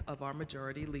hands of our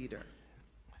Majority Leader.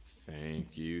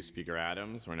 Thank you, Speaker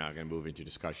Adams. We're now going to move into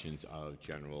discussions of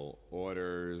general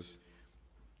orders.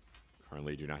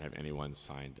 Currently do not have anyone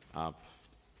signed up.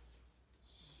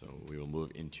 So we will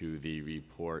move into the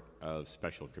report of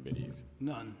special committees.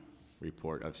 None.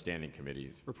 Report of standing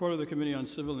committees. Report of the Committee on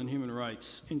Civil and Human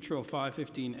Rights, Intro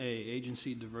 515A,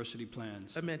 Agency Diversity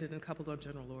Plans. Amended and coupled on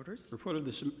general orders. Report of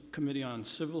the Committee on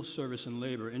Civil Service and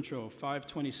Labor, Intro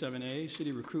 527A,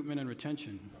 City Recruitment and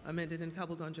Retention. Amended and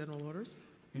coupled on general orders.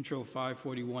 Intro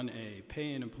 541A,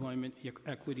 Pay and Employment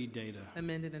Equity Data.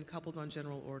 Amended and coupled on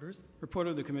general orders. Report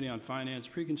of the Committee on Finance,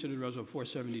 Preconsidered Reso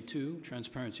 472,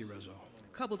 Transparency Reso.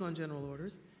 Coupled on general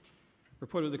orders.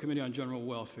 Report of the Committee on General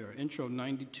Welfare, Intro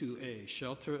 92A,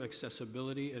 Shelter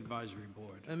Accessibility Advisory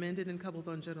Board. Amended and coupled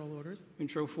on general orders.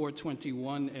 Intro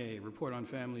 421A, Report on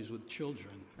Families with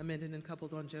Children. Amended and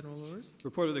coupled on general orders.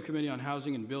 Report of the Committee on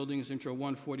Housing and Buildings, Intro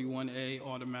 141A,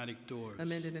 Automatic Doors.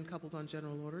 Amended and coupled on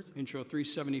general orders. Intro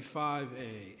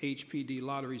 375A, HPD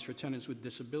Lotteries for Tenants with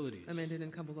Disabilities. Amended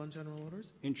and coupled on general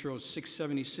orders. Intro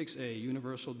 676A,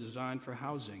 Universal Design for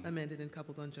Housing. Amended and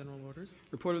coupled on general orders.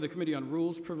 Report of the Committee on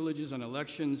Rules, Privileges, and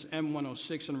Elections,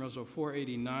 M106 and Reso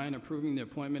 489, approving the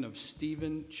appointment of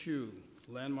Stephen Chu,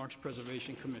 Landmarks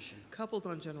Preservation Commission. Coupled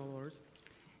on general orders.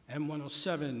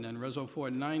 M107 and Reso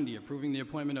 490, approving the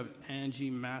appointment of Angie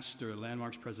Master,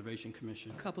 Landmarks Preservation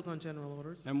Commission. Coupled on general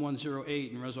orders.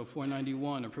 M108 and Reso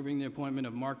 491, approving the appointment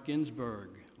of Mark Ginsburg,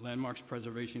 Landmarks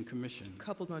Preservation Commission.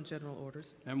 Coupled on general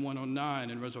orders.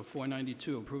 M109 and Reso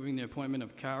 492, approving the appointment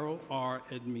of Carol R.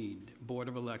 Edmead, Board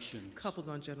of Elections. Coupled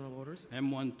on general orders.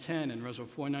 M110 and Reso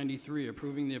 493,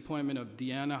 approving the appointment of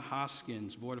Deanna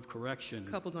Hoskins, Board of Correction.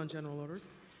 Coupled on general orders.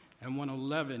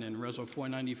 M111 and Reso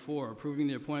 494, approving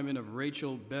the appointment of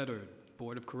Rachel Beddard,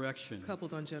 Board of Correction.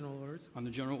 Coupled on general orders. On the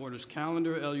general orders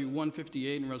calendar, LU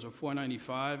 158 and Reso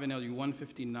 495 and LU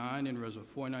 159 and Reso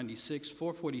 496,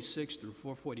 446 through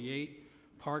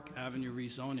 448, Park Avenue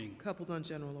rezoning. Coupled on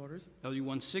general orders. LU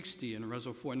 160 and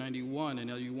Reso 491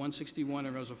 and LU 161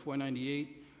 and Reso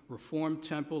 498, Reform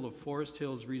Temple of Forest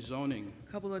Hills rezoning.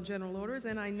 Coupled on general orders,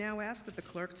 and I now ask that the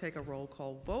clerk take a roll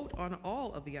call vote on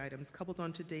all of the items coupled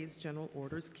on today's general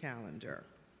orders calendar.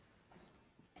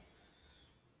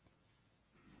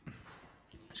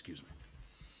 Excuse me.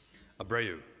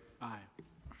 Abreu. Aye.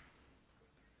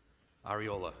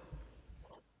 Ariola.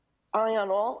 Aye on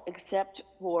all, except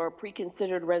for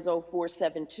preconsidered Reso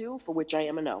 472, for which I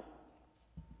am a no.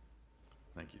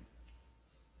 Thank you.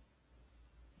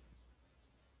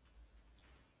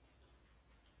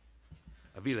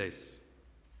 Aviles.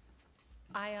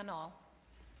 Aye on all.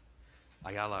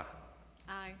 Ayala.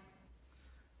 Aye.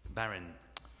 Barron.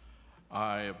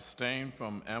 I abstain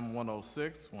from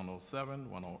M106, 107,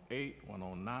 108,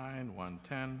 109,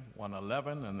 110,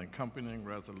 111, and the accompanying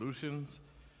resolutions.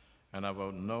 And I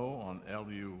vote no on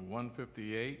LU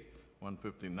 158,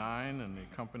 159, and the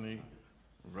accompanying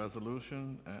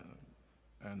resolution,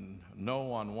 and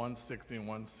no on 160 and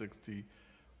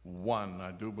 161.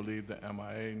 I do believe the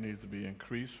MIA needs to be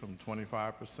increased from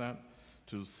 25%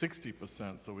 to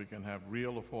 60% so we can have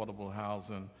real affordable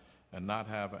housing and not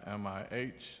have an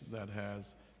MIH that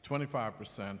has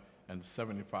 25% and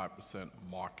 75%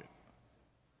 market.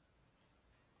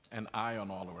 And aye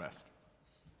on all the rest.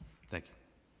 Thank you.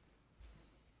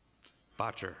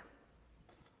 Botcher.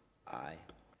 Aye.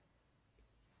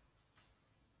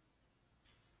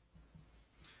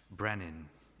 Brannan.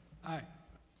 Aye.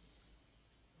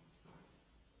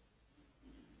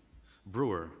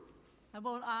 Brewer. I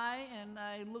vote aye, and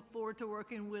I look forward to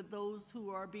working with those who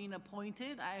are being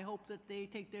appointed. I hope that they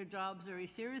take their jobs very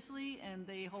seriously and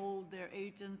they hold their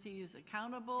agencies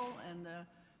accountable and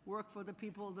work for the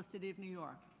people of the city of New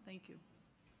York. Thank you.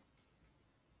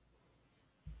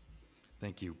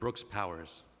 Thank you. Brooks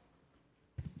Powers.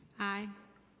 Aye.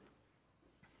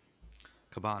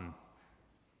 Caban.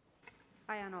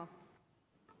 Aye on all.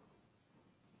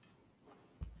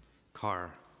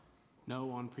 Carr.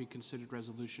 No on preconsidered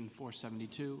resolution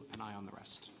 472, and aye on the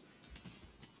rest.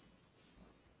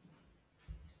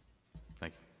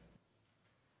 Thank you.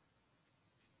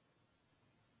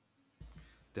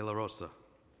 De La Rosa.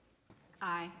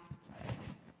 Aye.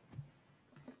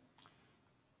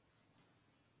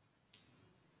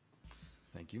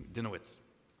 Thank you. Dinowitz.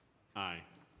 Aye.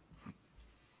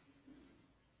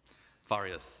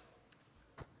 Farias.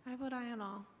 I vote aye on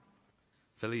all.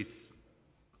 Feliz.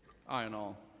 Aye on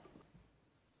all.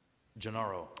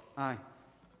 Gennaro. Aye.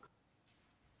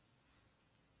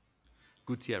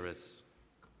 Gutierrez.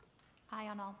 Aye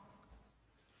on all.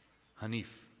 Hanif.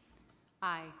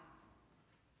 Aye.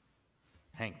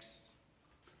 Hanks.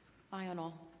 Aye on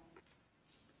all.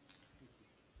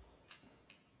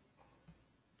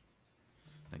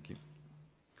 Thank you.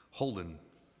 Holden.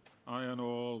 Aye on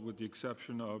all, with the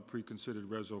exception of preconsidered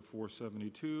Reso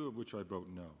 472, of which I vote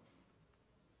no.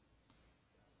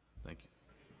 Thank you.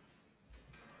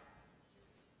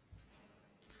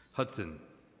 Hudson.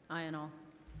 Aye on all.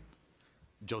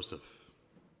 Joseph.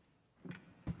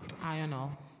 Aye on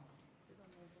all.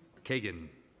 Kagan.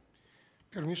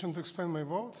 Permission to explain my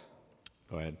vote?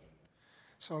 Go ahead.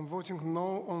 So I'm voting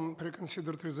no on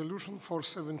preconsidered resolution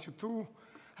 472.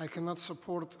 I cannot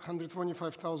support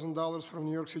 $125,000 from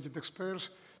New York City taxpayers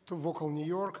to Vocal New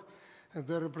York.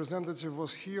 Their representative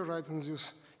was here, right in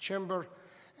this chamber,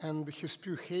 and he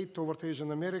spewed hate toward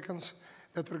Asian Americans.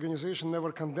 That organization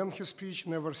never condemned his speech,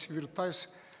 never severed ties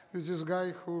with this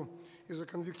guy who is a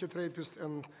convicted rapist,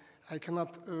 and I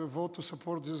cannot vote to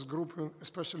support this group,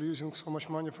 especially using so much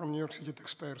money from New York City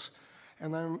taxpayers.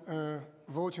 And I'm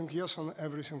voting yes on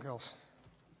everything else.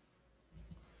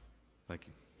 Thank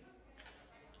you.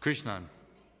 Krishnan.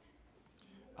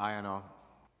 Aye on all.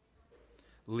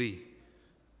 Lee.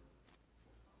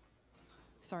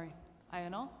 Sorry, aye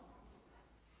on all?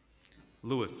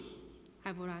 Lewis.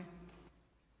 I vote aye.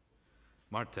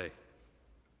 Marte.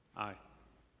 Aye.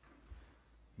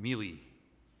 Mealy.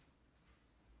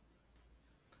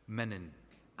 Menon.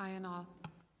 Aye on all.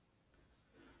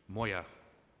 Moya.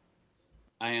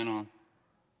 Aye on all.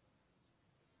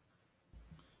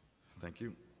 Thank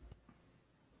you.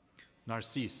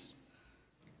 Narcisse.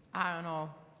 Aye on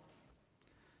all.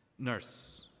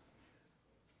 Nurse.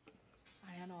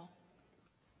 Aye on all.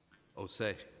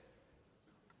 Osei.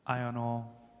 Aye on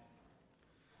all.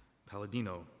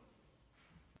 Palladino.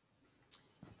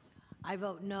 I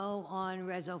vote no on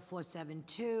Reso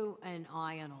 472 and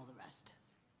aye on all the rest.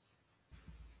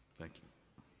 Thank you.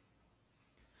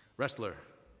 Wrestler.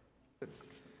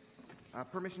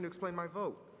 Permission to explain my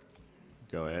vote.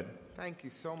 Go ahead. Thank you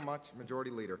so much,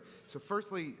 Majority Leader. So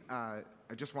firstly, I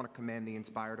just want to commend the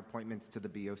inspired appointments to the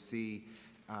BOC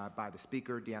by the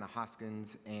Speaker, Deanna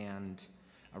Hoskins, and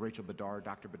Rachel Bedard.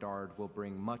 Dr. Bedard will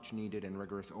bring much needed and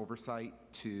rigorous oversight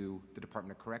to the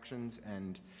Department of Corrections,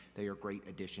 and they are great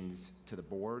additions to the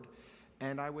board.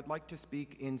 And I would like to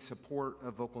speak in support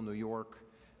of Vocal New York,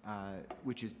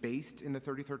 which is based in the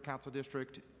 33rd Council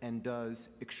District and does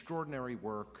extraordinary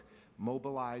work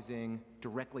mobilizing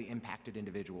directly impacted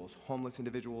individuals, homeless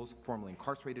individuals, formerly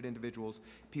incarcerated individuals,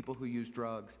 people who use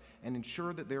drugs, and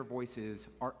ensure that their voices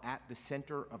are at the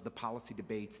center of the policy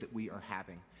debates that we are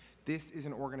having. This is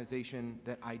an organization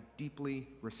that I deeply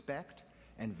respect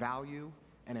and value,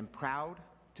 and am proud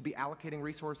to be allocating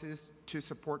resources to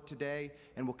support today,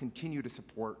 and will continue to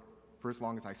support for as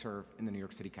long as I serve in the New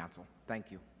York City Council.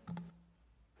 Thank you.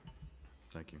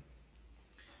 Thank you.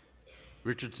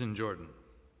 Richardson Jordan.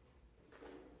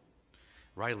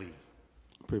 Riley.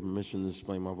 Permission to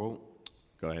explain my vote?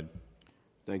 Go ahead.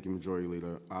 Thank you, Majority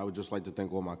Leader. I would just like to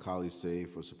thank all my colleagues today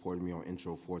for supporting me on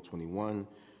Intro 421,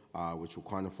 which will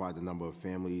quantify the number of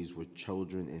families with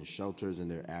children in shelters and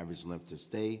their average length to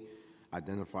stay.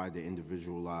 identify their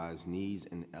individualized needs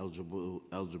and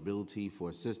eligibility for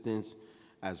assistance,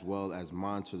 as well as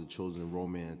monitor the children's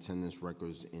enrollment and attendance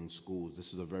records in schools.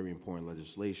 This is a very important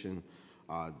legislation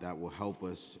that will help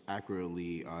us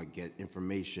accurately get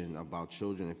information about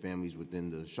children and families within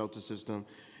the shelter system.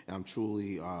 And I'm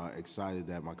truly excited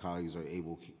that my colleagues are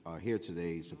able here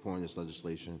today supporting this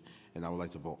legislation, and I would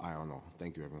like to vote aye on all.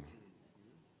 Thank you, everyone.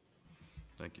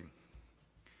 Thank you.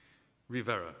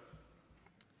 Rivera.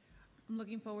 I'm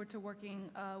looking forward to working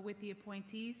with the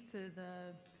appointees to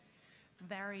the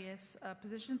various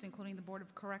positions, including the Board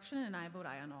of Correction, and I vote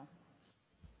aye on all.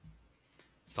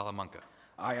 Salamanca.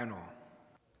 Aye on all.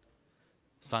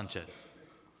 Sanchez.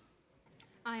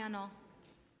 Aye on all.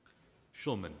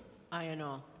 Schulman. Aye on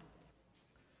all.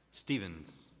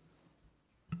 Stevens.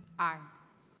 Aye.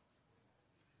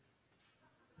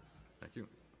 Thank you.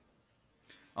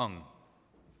 Ung.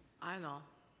 Aye on all.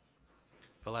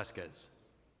 Velasquez.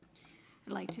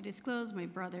 I'd like to disclose my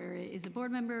brother is a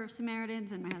board member of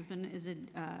Samaritans and my husband is a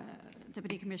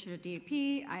deputy commissioner of DAP.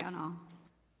 Aye on all.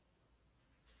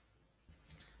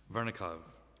 Vernikov.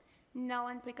 No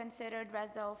on preconsidered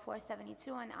Reso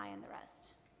 472 and aye on the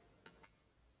rest.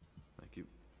 Thank you.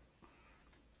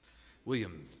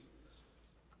 Williams.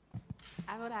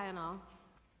 I vote aye on all.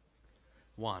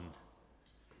 Juan.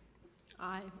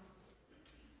 Aye.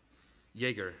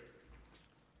 Yeager.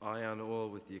 Aye on all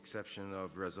with the exception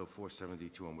of Reso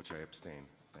 472, on which I abstain.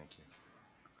 Thank you.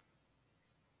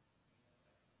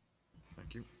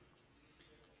 Thank you.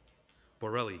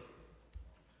 Borelli.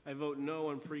 I vote no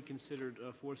on preconsidered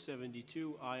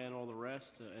 472, aye on all the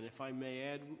rest. And if I may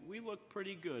add, we look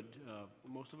pretty good,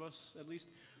 most of us at least,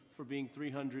 for being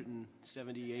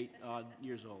 378 odd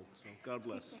years old. So God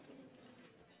bless.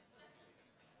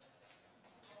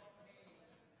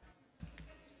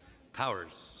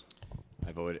 Powers.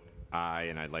 I vote aye,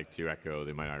 and I'd like to echo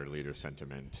the minority leader's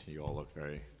sentiment. You all look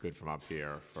very good from up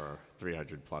here for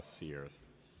 300 plus years.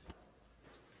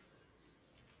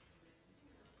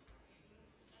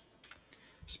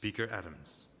 Speaker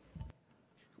Adams.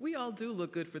 We all do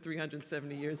look good for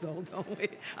 370 years old, don't we?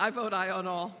 I vote aye on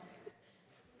all.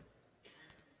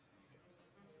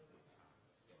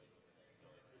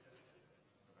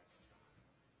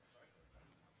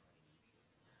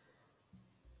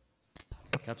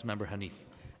 Councilmember Hanif.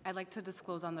 I'd like to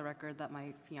disclose on the record that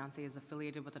my fiance is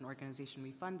affiliated with an organization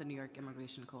we fund, the New York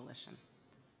Immigration Coalition.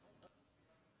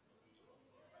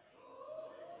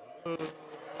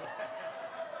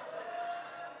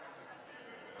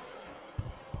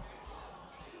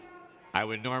 I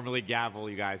would normally gavel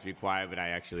you guys be quiet, but I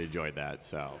actually enjoyed that,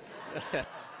 so.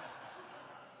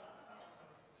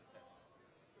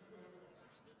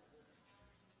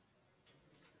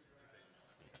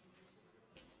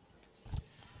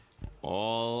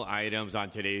 All items on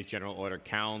today's general order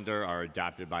calendar are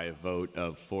adopted by a vote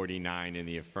of 49 in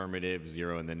the affirmative,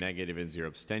 0 in the negative, and 0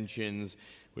 abstentions,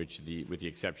 with the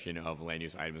exception of land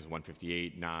use items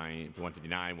 158,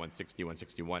 159, 160,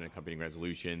 161, and accompanying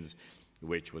resolutions,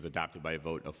 which was adopted by a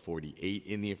vote of 48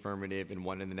 in the affirmative and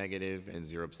 1 in the negative, and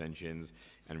 0 abstentions,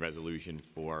 and resolution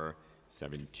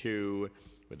 472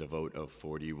 with a vote of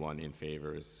 41 in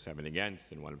favor, 7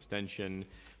 against, and 1 abstention,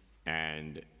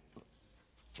 and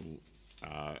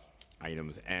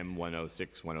items M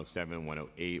 106, 107,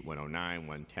 108, 109,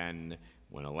 110,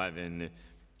 111,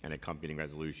 and accompanying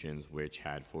resolutions, which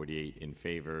had 48 in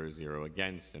favor, 0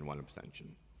 against, and 1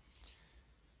 abstention.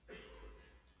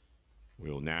 We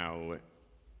will now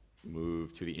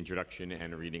move to the introduction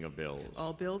and reading of bills.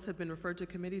 All bills have been referred to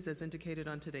committees as indicated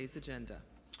on today's agenda.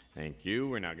 Thank you.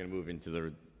 We're now going to move into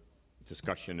the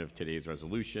discussion of today's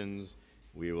resolutions.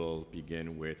 We will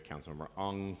begin with Councilmember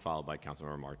Ung, followed by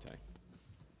Councilmember Marte.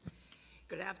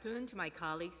 Good afternoon to my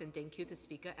colleagues, and thank you to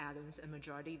Speaker Adams and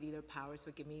Majority Leader Powers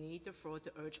for giving me the floor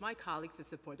to urge my colleagues to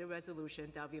support the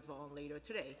resolution that we vote on later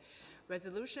today.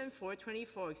 Resolution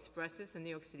 424 expresses the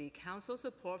New York City Council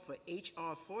support for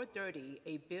H.R. 430,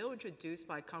 a bill introduced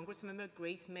by Congressmember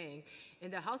Grace Meng in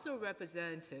the House of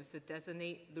Representatives to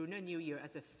designate Lunar New Year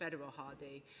as a federal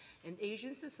holiday. In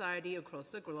Asian society across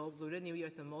the globe, Lunar New Year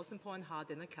is the most important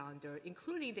holiday in the calendar,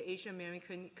 including the Asian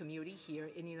American community here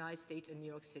in the United States and New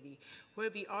York City, where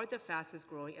we are the fastest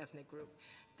growing ethnic group.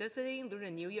 Designating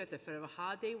Lunar New Year as a federal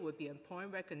holiday would be an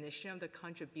important recognition of the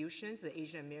contributions of the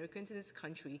Asian Americans in this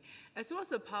country, as well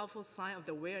as a powerful sign of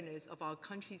the awareness of our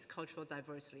country's cultural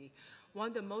diversity. One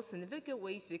of the most significant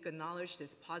ways we can acknowledge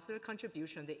this positive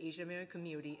contribution of the Asian American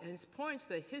community and its importance to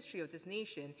the history of this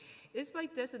nation is by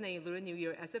designating Lunar New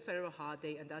Year as a federal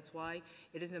holiday, and that's why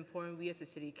it is important we as a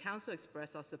City Council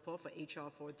express our support for H.R.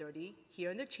 430.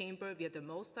 Here in the Chamber, we have the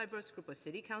most diverse group of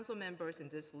City Council members in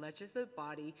this legislative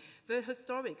body, with a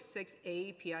historic 6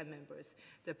 AAPI members.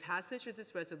 The passage of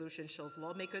this resolution shows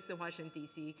lawmakers in Washington,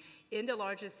 D.C., in the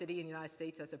largest city in the United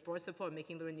States, as a broad support of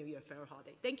making Lunar New Year a federal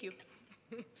holiday. Thank you.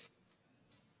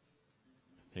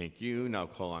 Thank you. Now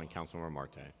call on Councilmember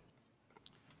Marte.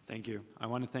 Thank you. I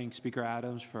want to thank Speaker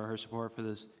Adams for her support for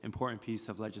this important piece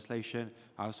of legislation.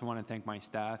 I also want to thank my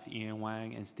staff, Ian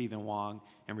Wang and Stephen Wong,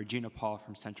 and Regina Paul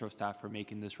from Central Staff for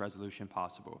making this resolution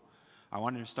possible. I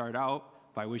wanted to start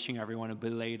out by wishing everyone a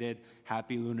belated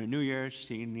Happy Lunar New Year,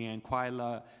 Xin Nian Kuai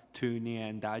Le, Tu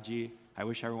Nian Daji. I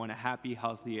wish everyone a happy,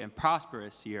 healthy, and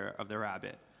prosperous year of the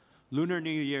rabbit. Lunar New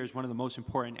Year is one of the most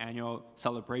important annual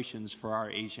celebrations for our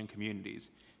Asian communities.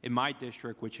 In my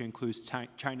district, which includes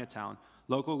Chinatown,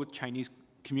 local Chinese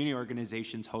community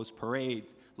organizations host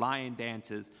parades, lion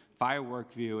dances,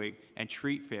 firework viewing, and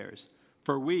street fairs.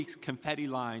 For weeks, confetti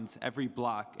lines every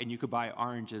block, and you could buy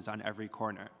oranges on every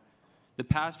corner. The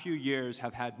past few years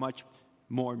have had much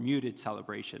more muted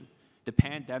celebration. The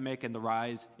pandemic and the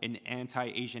rise in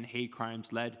anti-Asian hate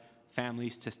crimes led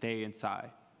families to stay inside.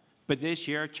 But this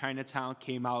year, Chinatown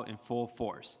came out in full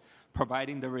force,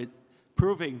 proving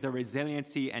the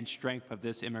resiliency and strength of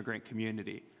this immigrant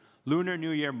community. Lunar New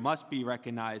Year must be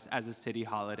recognized as a city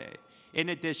holiday. In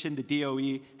addition, the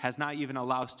DOE has not even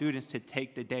allowed students to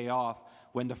take the day off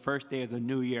when the first day of the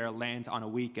new year lands on a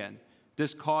weekend.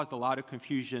 This caused a lot of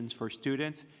confusions for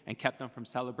students and kept them from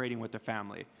celebrating with their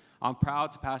family. I'm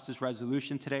proud to pass this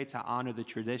resolution today to honor the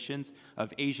traditions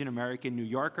of Asian American New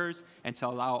Yorkers and to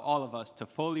allow all of us to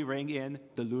fully ring in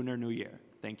the Lunar New Year.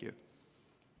 Thank you.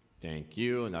 Thank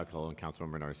you. And now call on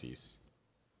Councilmember Narcisse.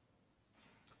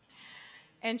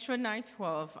 Intro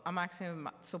 912, I'm asking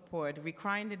support,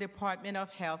 requiring the Department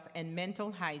of Health and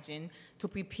Mental Hygiene to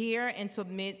prepare and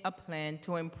submit a plan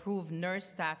to improve nurse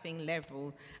staffing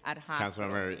level at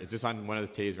hospitals. Councilmember, is this on one of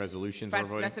today's resolutions we're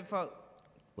voting? That's it for,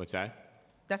 What's that?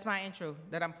 that's my intro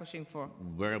that I'm pushing for.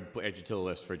 We're going to add you to the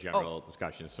list for general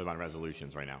discussion, so on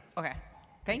resolutions right now. Okay,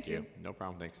 thank you. No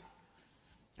problem, thanks.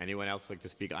 Anyone else like to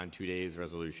speak on today's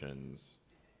resolutions?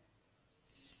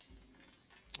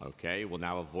 Okay, we'll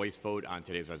now have a voice vote on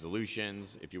today's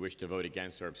resolutions. If you wish to vote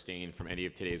against or abstain from any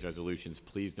of today's resolutions,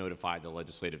 please notify the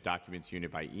Legislative Documents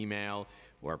Unit by email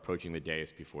or approaching the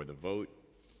dais before the vote.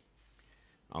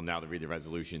 I'll now read the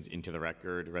resolutions into the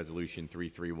record. Resolution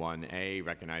 331A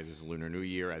recognizes Lunar New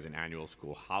Year as an annual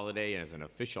school holiday and as an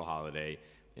official holiday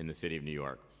in the City of New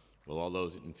York. Will all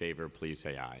those in favor please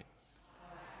say aye?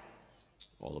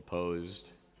 All opposed?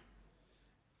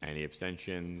 Any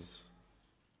abstentions?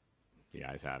 The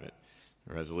ayes have it.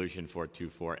 Resolution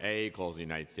 424A calls the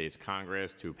United States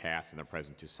Congress to pass and the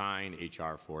President to sign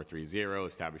H.R. 430,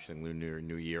 establishing Lunar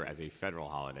New Year as a federal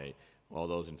holiday. All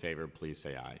those in favor, please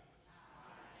say aye.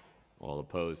 All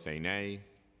opposed, say nay.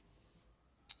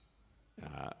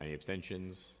 Any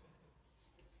abstentions?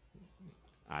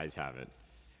 Ayes have it.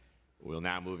 We'll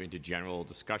now move into general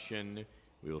discussion.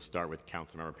 We will start with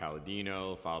Councilmember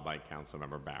Palladino, followed by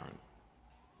Councilmember Barron.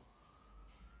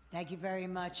 Thank you very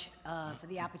much for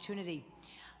the opportunity.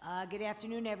 Good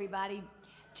afternoon, everybody.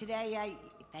 Today,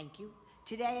 thank you.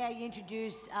 Today, I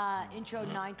introduce Intro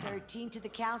 913 to the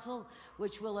Council,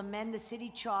 which will amend the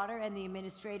city charter and the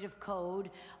administrative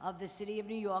code of the City of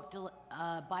New York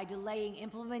by delaying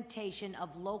implementation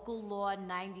of Local Law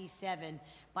 97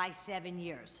 by 7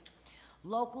 years.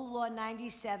 Local Law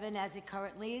 97, as it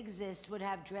currently exists, would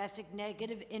have drastic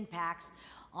negative impacts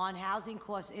on housing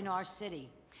costs in our city.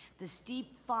 The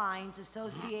steep fines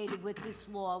associated with this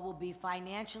law will be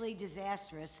financially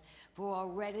disastrous for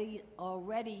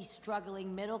already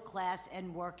struggling middle class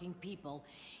and working people.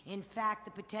 In fact,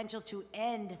 the potential to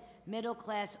end middle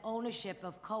class ownership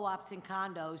of co-ops and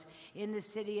condos in the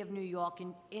City of New York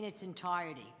in its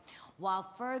entirety, while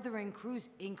further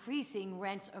increasing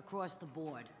rents across the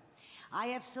board. I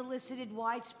have solicited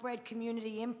widespread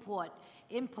community input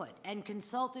and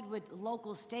consulted with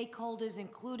local stakeholders,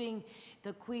 including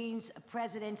the Queens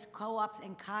Presidents Co-ops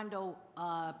and Condo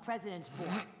Presidents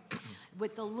Board,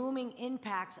 with the looming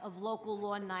impacts of Local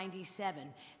Law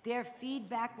 97. Their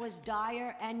feedback was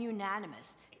dire and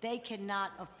unanimous. They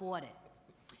cannot afford it.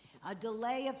 A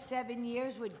delay of 7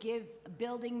 years would give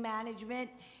building management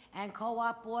and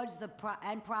co-op boards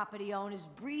and property owners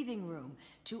breathing room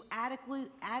to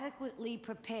adequately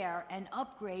prepare and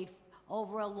upgrade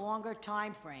over a longer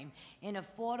time frame in an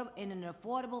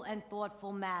affordable and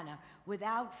thoughtful manner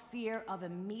without fear of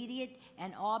immediate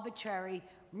and arbitrary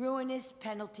ruinous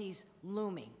penalties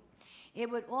looming. It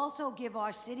would also give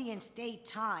our city and state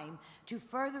time to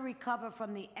further recover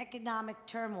from the economic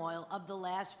turmoil of the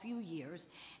last few years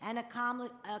and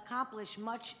accomplish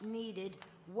much needed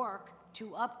work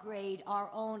to upgrade our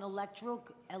own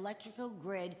electrical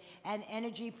grid and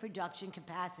energy production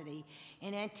capacity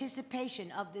in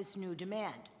anticipation of this new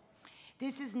demand.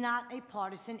 This is not a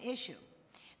partisan issue.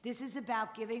 This is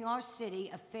about giving our city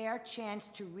a fair chance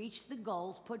to reach the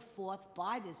goals put forth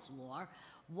by this law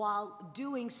while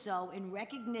doing so in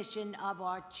recognition of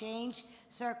our changed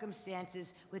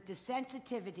circumstances with the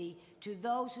sensitivity to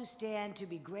those who stand to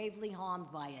be gravely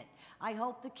harmed by it. I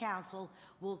hope the council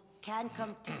can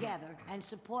come together and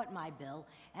support my bill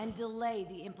and delay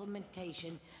the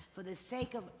implementation for the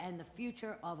sake of and the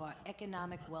future of our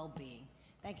economic well-being.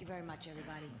 Thank you very much,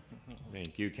 everybody.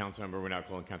 Thank you, Councilmember. We're now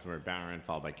calling Councilmember Barron,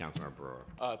 followed by Councilmember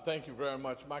Brewer. Thank you very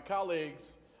much. My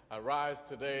colleagues, I rise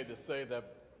today to say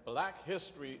that Black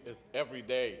history is every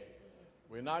day.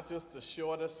 We're not just the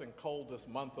shortest and coldest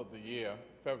month of the year,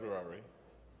 February,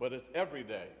 but it's every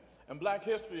day. And Black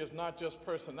history is not just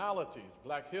personalities.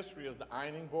 Black history is the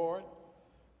ironing board.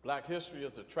 Black history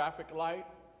is the traffic light.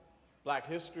 Black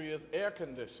history is air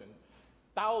conditioning.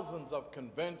 Thousands of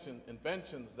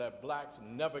inventions that blacks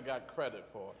never got credit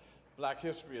for. Black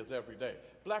history is every day.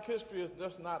 Black history is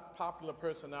just not popular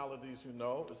personalities you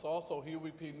know. It's also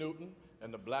Huey P. Newton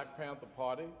and the Black Panther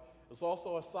Party. It's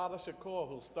also Assata Shakur,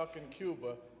 who's stuck in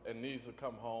Cuba and needs to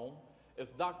come home.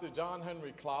 It's Dr. John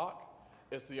Henry Clark.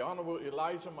 It's the Honorable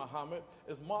Elijah Muhammad.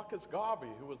 It's Marcus Garvey,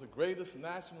 who was the greatest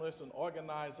nationalist and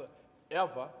organizer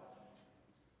ever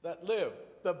that lived.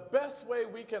 The best way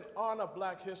we can honor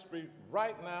Black history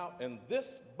right now in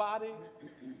this body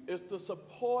is to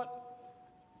support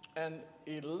an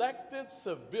elected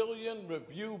civilian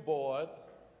review board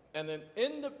and an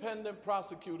independent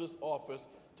prosecutor's office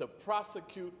to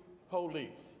prosecute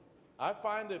police. I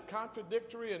find it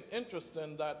contradictory and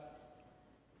interesting that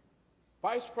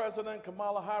Vice President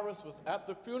Kamala Harris was at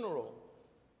the funeral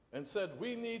and said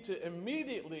we need to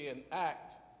immediately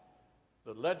enact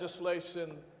the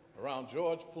legislation around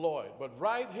George Floyd. But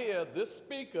right here, this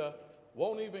speaker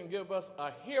won't even give us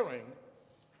a hearing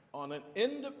on an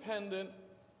independent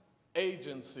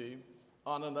agency,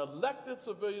 on an elected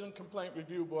civilian complaint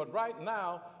review board. Right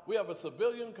now, we have a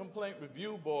civilian complaint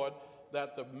review board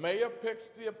that the mayor picks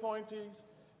the appointees,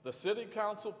 the city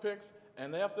council picks,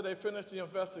 and after they finish the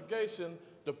investigation,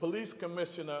 the police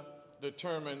commissioner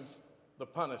determines the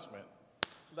punishment.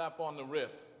 Slap on the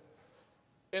wrist.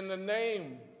 In the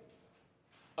name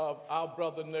of our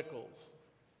brother Nichols,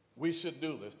 we should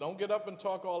do this. Don't get up and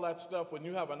talk all that stuff when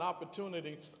you have an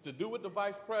opportunity to do what the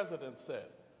vice president said.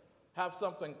 Have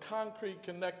something concrete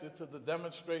connected to the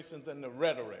demonstrations and the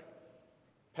rhetoric.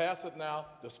 Pass it now.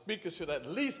 The speaker should at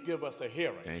least give us a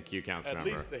hearing. Thank you, Councilmember. At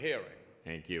least a hearing.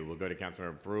 Thank you. We'll go to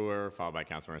Councilmember Brewer, followed by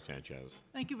Councilmember Sanchez.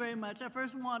 Thank you very much. I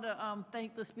first want to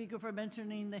thank the speaker for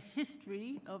mentioning the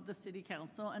history of the City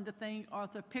Council and to thank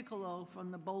Arthur Piccolo from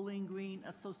the Bowling Green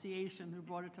Association who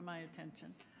brought it to my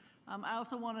attention. I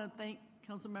also want to thank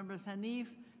Council Members Hanif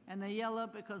and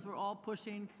Nayela because we're all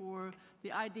pushing for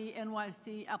the ID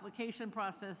NYC application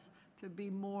process to be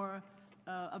more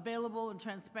available and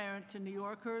transparent to New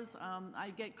Yorkers.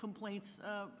 I get complaints.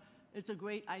 It's a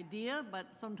great idea,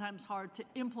 but sometimes hard to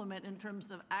implement in terms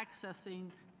of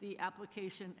accessing the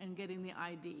application and getting the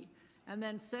ID. And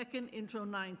then second, Intro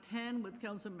 910 with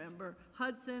Councilmember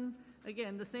Hudson.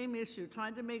 Again, the same issue,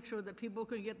 trying to make sure that people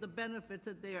can get the benefits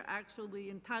that they are actually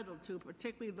entitled to,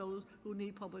 particularly those who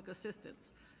need public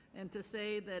assistance. And to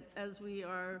say that as we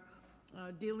are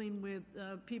dealing with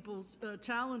people's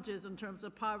challenges in terms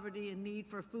of poverty and need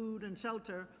for food and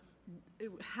shelter,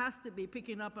 it has to be,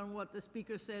 picking up on what the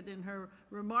speaker said in her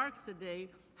remarks today,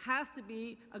 has to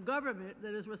be a government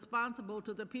that is responsible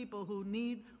to the people who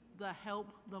need the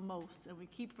help the most. And we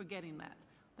keep forgetting that.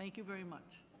 Thank you very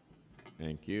much.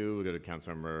 Thank you. We'll go to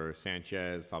Councilmember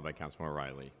Sanchez, followed by Councilmember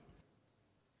Riley.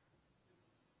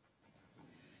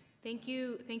 Thank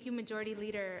you, Majority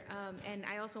Leader. And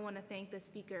I also want to thank the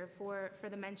speaker for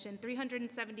the mention.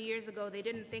 370 years ago, they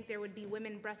didn't think there would be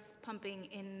women breast pumping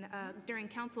in during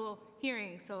council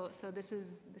hearings. So this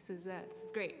is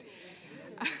great,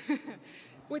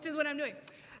 which is what I'm doing.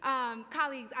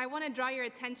 Colleagues, I want to draw your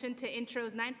attention to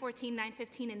intros 914,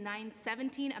 915, and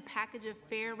 917, a package of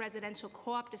fair residential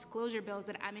co-op disclosure bills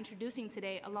that I'm introducing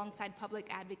today alongside Public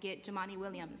Advocate Jamani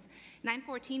Williams.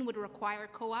 914 would require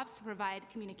co-ops to provide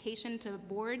communication to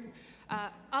board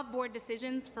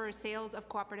decisions for sales of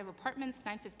cooperative apartments.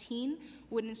 915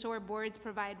 would ensure boards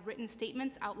provide written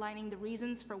statements outlining the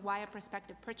reasons for why a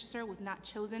prospective purchaser was not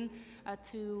chosen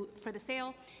for the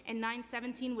sale. And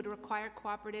 917 would require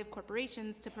cooperative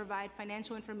corporations to provide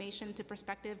financial information to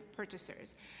prospective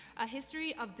purchasers. A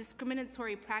history of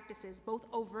discriminatory practices, both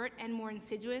overt and more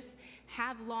insidious,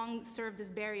 have long served as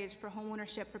barriers for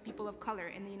homeownership for people of color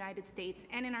in the United States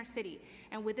and in our city.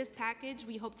 And with this package,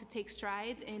 we hope to take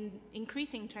strides in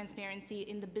increasing transparency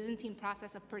in the Byzantine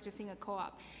process of purchasing a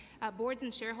co-op. Boards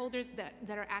and shareholders that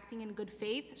are acting in good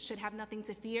faith should have nothing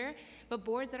to fear, but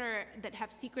boards that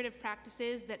have secretive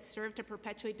practices that serve to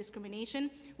perpetuate discrimination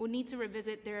will need to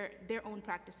revisit their own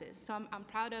practices. So I'm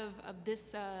proud of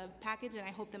this package, and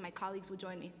I hope that my colleagues will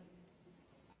join me.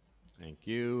 Thank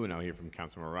you. And I'll hear from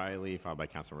Councilmember Riley, followed by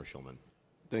Councilmember Schulman.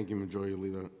 Thank you, Majority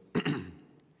Leader.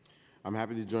 I'm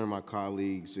happy to join my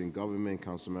colleagues in government,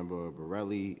 Councilmember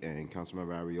Borelli and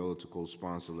Councilmember Ariola, to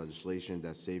co-sponsor legislation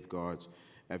that safeguards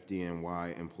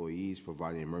FDNY employees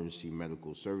providing emergency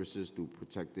medical services through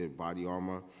protective body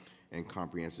armor and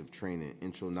comprehensive training.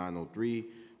 Intro 903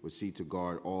 would seek to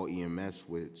guard all EMS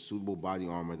with suitable body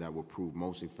armor that will prove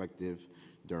most effective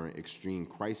during extreme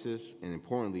crisis. And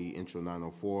importantly, Intro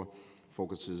 904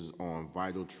 focuses on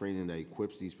vital training that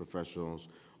equips these professionals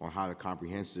on how to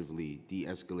comprehensively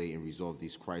de-escalate and resolve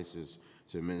these crises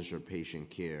to administer patient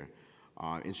care.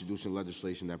 Introducing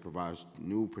legislation that provides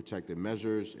new protective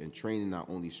measures and training not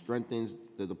only strengthens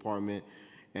the department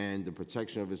and the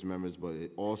protection of its members, but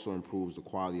it also improves the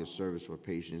quality of service for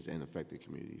patients and affected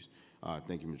communities.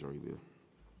 Thank you, Majority Leader.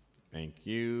 Thank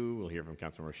you. We'll hear from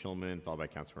Councilmember Schulman, followed by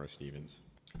Councilmember Stevens.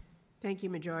 Thank you,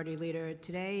 Majority Leader.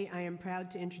 Today, I am proud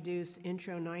to introduce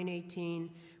Intro 918,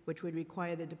 which would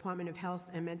require the Department of Health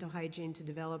and Mental Hygiene to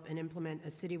develop and implement a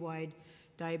citywide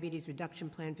diabetes reduction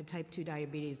plan for type 2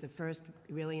 diabetes, the first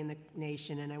really in the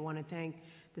nation. And I want to thank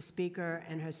the Speaker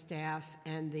and her staff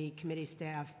and the committee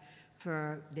staff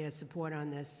for their support on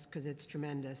this, because it's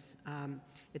tremendous.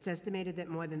 It's estimated that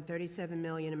more than 37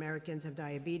 million Americans have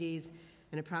diabetes,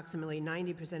 and approximately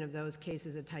 90% of those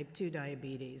cases are type 2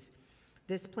 diabetes.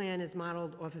 This plan is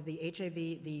modeled off of the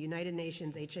United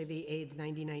Nations HIV/AIDS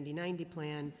 90-90-90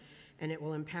 plan, and it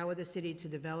will empower the city to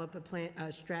develop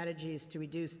strategies to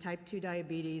reduce type 2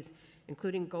 diabetes,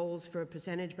 including goals for a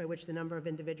percentage by which the number of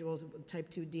individuals with type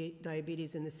 2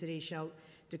 diabetes in the city shall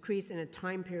decrease in a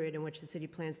time period in which the city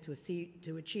plans to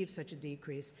achieve such a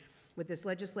decrease. With this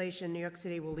legislation, New York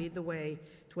City will lead the way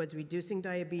towards reducing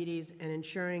diabetes and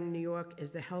ensuring New York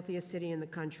is the healthiest city in the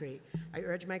country. I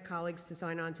urge my colleagues to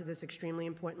sign on to this extremely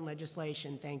important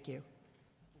legislation. Thank you.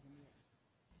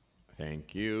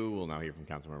 Thank you. We'll now hear from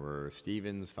Councilmember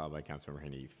Stevens, followed by Councilmember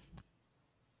Hanif.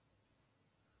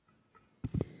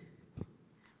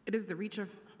 It is the reach of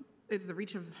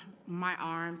my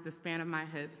arms, the span of my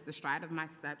hips, the stride of my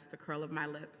steps, the curl of my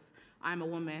lips. I'm a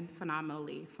woman, phenomenal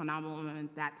woman,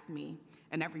 that's me,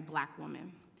 and every Black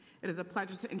woman. It is a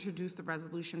pleasure to introduce the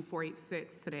Resolution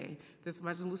 486 today. This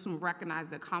resolution will recognize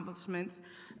the accomplishments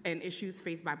and issues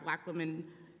faced by Black women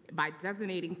by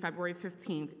designating February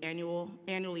 15th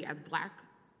annually as Black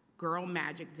Girl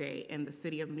Magic Day in the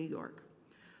city of New York.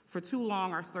 For too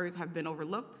long, our stories have been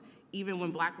overlooked, even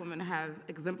when Black women have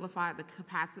exemplified the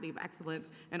capacity of excellence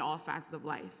in all facets of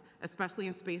life, especially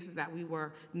in spaces that we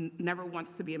were never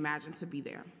once to be imagined to be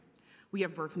there. We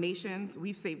have birthed nations,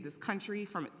 we've saved this country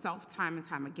from itself time and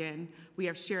time again. We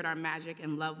have shared our magic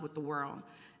and love with the world.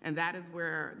 And that is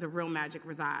where the real magic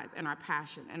resides, in our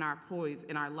passion, in our poise,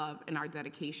 in our love, in our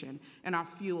dedication, in our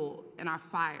fuel, in our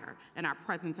fire, in our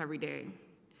presence every day.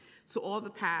 To all the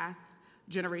past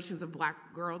generations of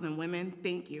Black girls and women,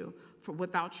 thank you. For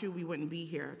without you, we wouldn't be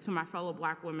here. To my fellow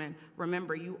Black women,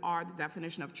 remember, you are the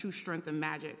definition of true strength and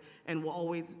magic and will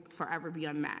always forever be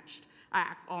unmatched. I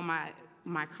ask all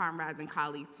my comrades and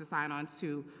colleagues to sign on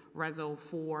to Reso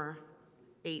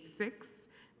 486.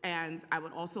 And I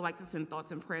would also like to send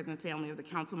thoughts and prayers and family of the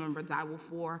council member Daiwo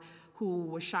 4, who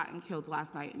was shot and killed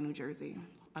last night in New Jersey,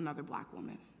 another Black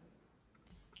woman.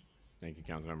 Thank you,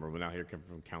 Councilmember. We'll now hear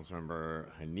from Councilmember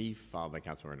Hanif, followed by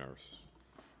Councilmember Nurse.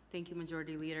 Thank you,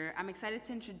 Majority Leader. I'm excited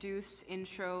to introduce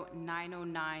Intro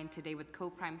 909 today with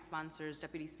co-prime sponsors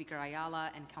Deputy Speaker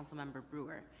Ayala and Councilmember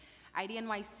Brewer.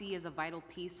 IDNYC is a vital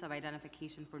piece of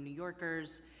identification for New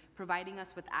Yorkers, providing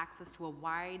us with access to a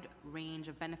wide range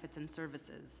of benefits and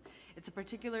services. It's a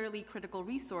particularly critical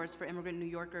resource for immigrant New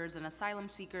Yorkers and asylum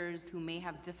seekers who may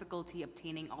have difficulty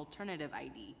obtaining alternative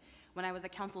ID. When I was a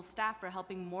council staffer,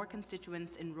 helping more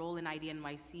constituents enroll in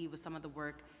IDNYC was some of the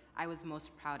work I was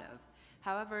most proud of.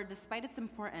 However, despite its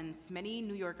importance, many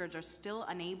New Yorkers are still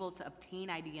unable to obtain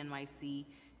IDNYC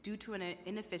due to an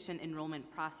inefficient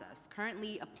enrollment process.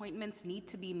 Currently, appointments need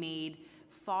to be made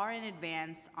far in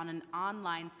advance on an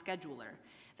online scheduler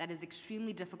that is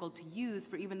extremely difficult to use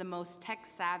for even the most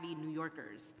tech-savvy New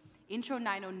Yorkers. Intro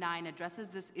 909 addresses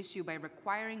this issue by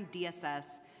requiring DSS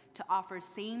to offer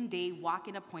same-day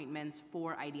walk-in appointments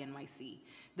for IDNYC.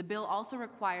 The bill also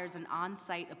requires an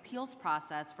on-site appeals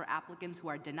process for applicants who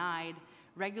are denied,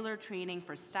 regular training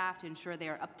for staff to ensure they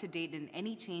are up to date in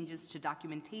any changes to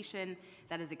documentation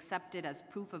that is accepted as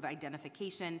proof of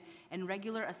identification, and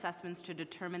regular assessments to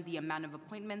determine the amount of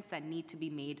appointments that need to be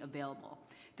made available.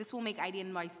 This will make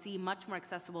IDNYC much more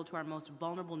accessible to our most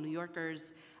vulnerable New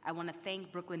Yorkers. I want to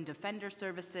thank Brooklyn Defender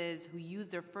Services, who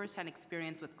used their firsthand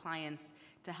experience with clients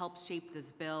to help shape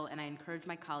this bill, and I encourage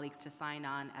my colleagues to sign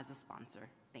on as a sponsor.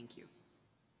 Thank you.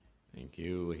 Thank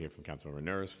you. We'll hear from Councilmember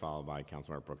Nurse, followed by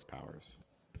Councilmember Brooks Powers.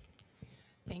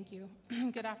 Thank you.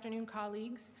 Good afternoon,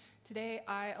 colleagues. Today,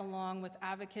 I, along with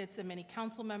advocates and many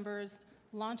council members,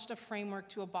 launched a framework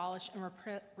to abolish and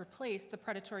replace the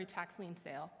predatory tax lien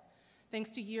sale. Thanks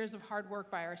to years of hard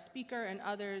work by our speaker and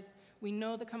others, we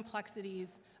know the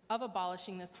complexities of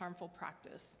abolishing this harmful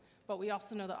practice, but we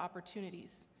also know the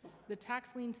opportunities. The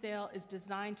tax lien sale is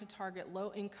designed to target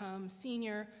low-income,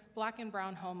 senior, Black and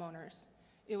brown homeowners.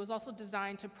 It was also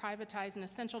designed to privatize an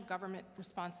essential government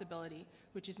responsibility,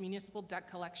 which is municipal debt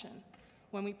collection.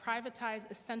 When we privatize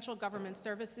essential government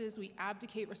services, we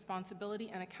abdicate responsibility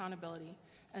and accountability,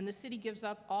 and the city gives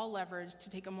up all leverage to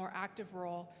take a more active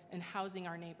role in housing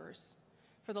our neighbors.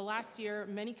 For the last year,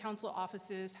 many council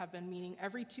offices have been meeting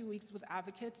every 2 weeks with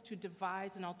advocates to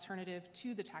devise an alternative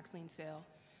to the tax lien sale.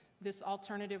 This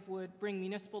alternative would bring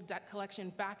municipal debt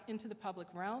collection back into the public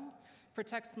realm,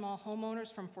 protect small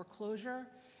homeowners from foreclosure,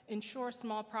 ensure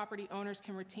small property owners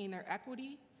can retain their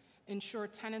equity, ensure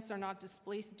tenants are not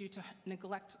displaced due to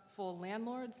neglectful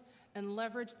landlords, and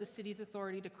leverage the city's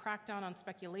authority to crack down on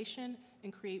speculation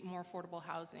and create more affordable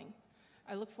housing.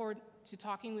 I look forward to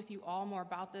talking with you all more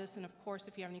about this, and of course,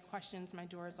 if you have any questions, my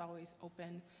door is always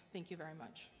open. Thank you very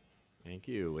much. Thank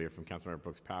you. We'll hear from Councilmember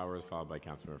Brooks Powers, followed by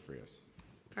Councilmember Frias.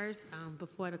 First,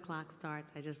 before the clock starts,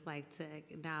 I just like to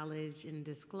acknowledge and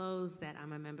disclose that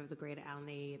I'm a member of the Greater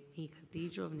Allegheny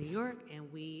Cathedral of New York,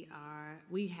 and we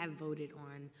have voted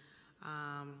on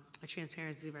a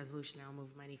transparency resolution that will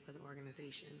move money for the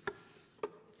organization.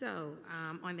 So,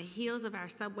 on the heels of our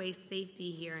subway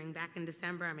safety hearing back in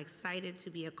December, I'm excited to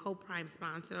be a co-prime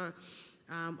sponsor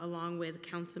along with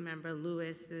Councilmember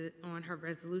Lewis on her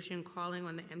resolution calling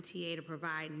on the MTA to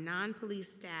provide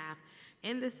non-police staff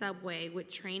in the subway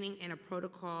with training and a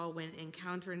protocol when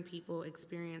encountering people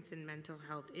experiencing mental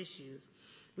health issues.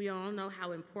 We all know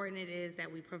how important it is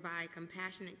that we provide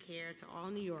compassionate care to all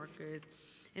New Yorkers,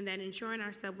 and that ensuring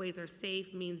our subways are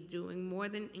safe means doing more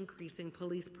than increasing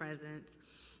police presence.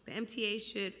 The MTA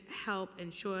should help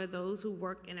ensure those who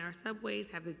work in our subways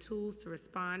have the tools to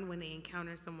respond when they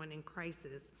encounter someone in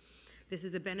crisis. This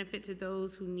is a benefit to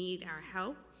those who need our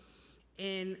help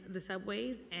in the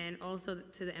subways, and also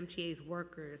to the MTA's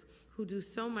workers who do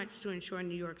so much to ensure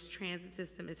New York's transit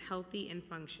system is healthy and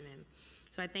functioning.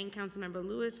 So I thank Councilmember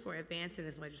Lewis for advancing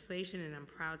this legislation, and I'm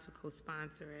proud to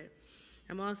co-sponsor it.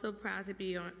 I'm also proud to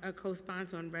be a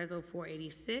co-sponsor on Reso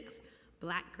 486,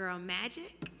 Black Girl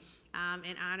Magic,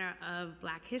 in honor of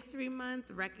Black History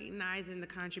Month, recognizing the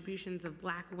contributions of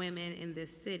Black women in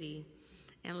this city.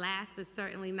 And last but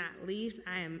certainly not least,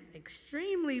 I am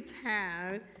extremely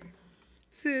proud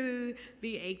to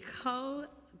be a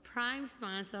co-prime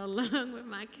sponsor along with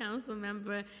my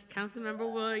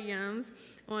Councilmember Williams,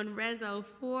 on Reso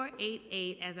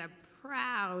 488 as a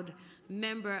proud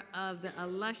member of the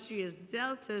illustrious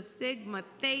Delta Sigma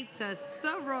Theta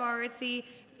Sorority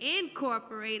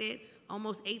Incorporated,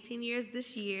 almost 18 years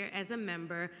this year as a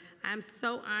member. I'm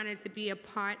so honored to be a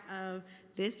part of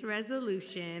this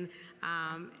resolution,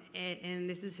 and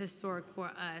this is historic for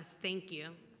us. Thank you.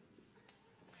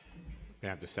 We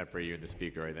have to separate you and the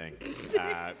speaker, I think.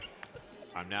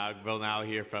 We'll now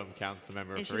hear from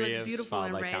Councilmember Frias,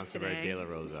 followed by Councilmember De La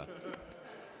Rosa.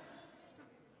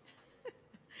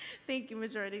 Thank you,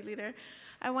 Majority Leader.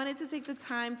 I wanted to take the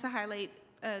time to highlight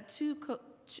two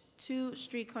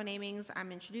street co-namings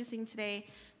I'm introducing today.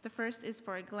 The first is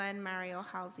for Glenn Mario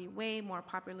Halsey Way, more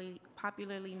popularly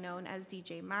popularly known as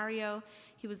DJ Mario.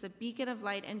 He was a beacon of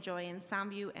light and joy in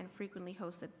Soundview and frequently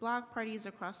hosted block parties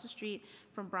across the street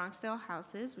from Bronxdale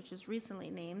Houses, which is recently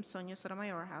named Sonia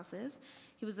Sotomayor Houses.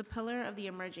 He was a pillar of the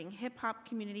emerging hip-hop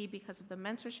community because of the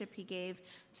mentorship he gave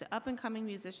to up-and-coming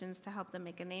musicians to help them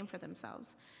make a name for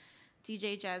themselves.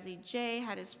 DJ Jazzy J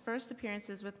had his first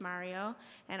appearances with Mario,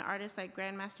 and artists like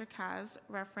Grandmaster Caz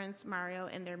reference Mario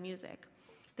in their music.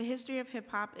 The history of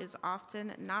hip-hop is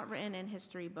often not written in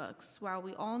history books. While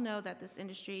we all know that this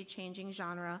industry-changing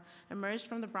genre emerged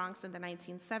from the Bronx in the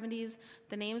 1970s,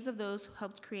 the names of those who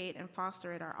helped create and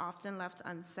foster it are often left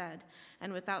unsaid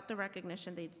and without the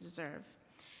recognition they deserve.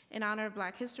 In honor of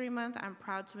Black History Month, I'm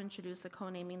proud to introduce a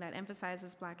co-naming that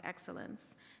emphasizes Black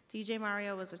excellence. DJ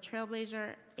Mario was a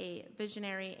trailblazer, a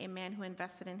visionary, a man who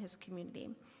invested in his community.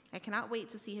 I cannot wait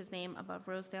to see his name above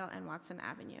Rosedale and Watson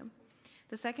Avenue.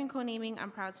 The second co-naming I'm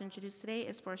proud to introduce today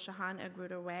is for Shahan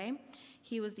Agruder Way.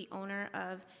 He was the owner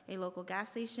of a local gas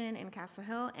station in Castle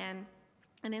Hill and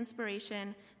an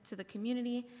inspiration to the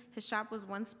community. His shop was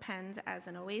once penned as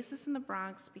an oasis in the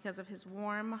Bronx because of his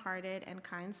warm-hearted and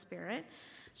kind spirit.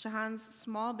 Shahan's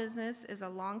small business is a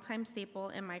longtime staple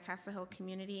in my Castle Hill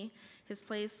community. His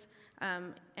place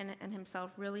and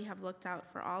himself really have looked out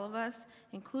for all of us,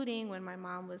 including when my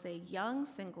mom was a young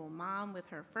single mom with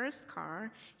her first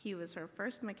car. He was her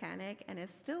first mechanic and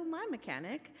is still my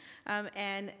mechanic,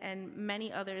 and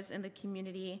many others in the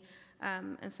community.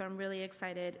 And so I'm really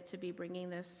excited to be bringing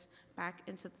this back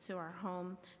to our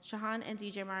home. Shahan and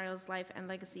DJ Mario's life and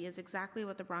legacy is exactly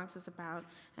what the Bronx is about,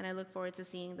 and I look forward to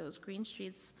seeing those Green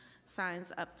Streets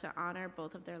signs up to honor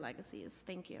both of their legacies.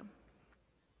 Thank you.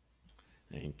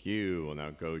 Thank you. We'll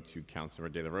now go to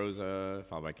Councilmember De La Rosa,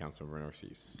 followed by Councilmember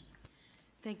Narcisse.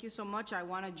 Thank you so much. I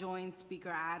want to join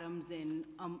Speaker Adams in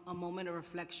a moment of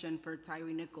reflection for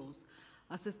Tyre Nichols.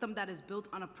 A system that is built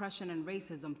on oppression and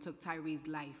racism took Tyre's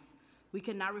life. We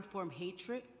cannot reform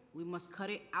hatred. We must cut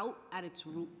it out at its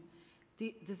root.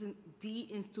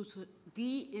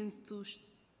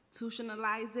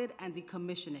 Deinstitutionalize it and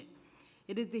decommission it.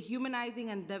 It is dehumanizing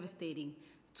and devastating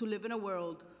to live in a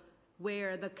world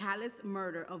where the callous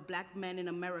murder of Black men in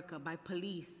America by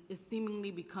police is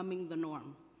seemingly becoming the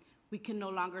norm. We can no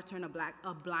longer turn a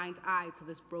blind eye to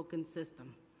this broken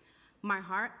system. My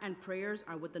heart and prayers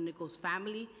are with the Nichols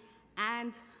family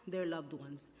and their loved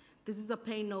ones. This is a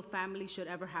pain no family should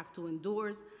ever have to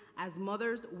endure. As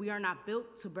mothers, we are not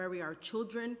built to bury our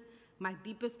children. My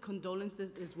deepest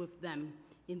condolences is with them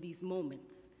in these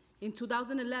moments. In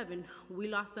 2011, we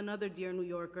lost another dear New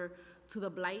Yorker to the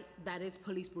blight that is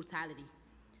police brutality.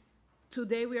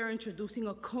 Today, we are introducing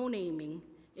a co-naming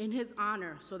in his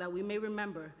honor so that we may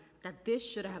remember that this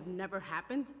should have never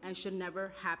happened and should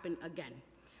never happen again.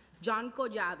 John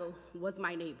Collado was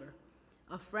my neighbor,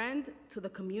 a friend to the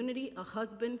community, a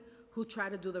husband who tried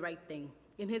to do the right thing.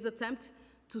 In his attempt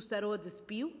to settle a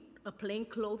dispute, a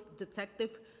plainclothes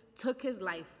detective took his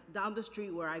life down the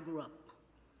street where I grew up.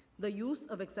 The use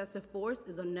of excessive force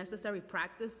is a necessary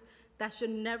practice that should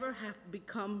never have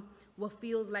become what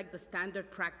feels like the standard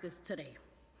practice today.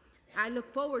 I look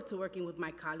forward to working with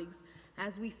my colleagues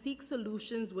as we seek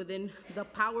solutions within the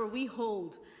power we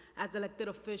hold as elected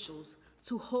officials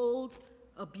to hold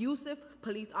abusive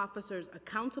police officers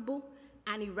accountable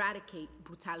and eradicate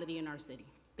brutality in our city.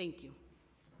 Thank you.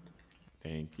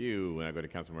 Thank you. We'll now go to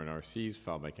Councilmember Narcisse,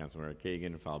 followed by Councilmember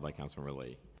Kagan, followed by Councilmember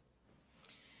Lee.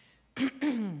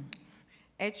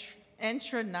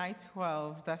 Ensure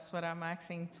 912, that's what I'm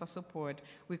asking for support,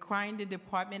 requiring the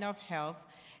Department of Health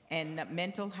and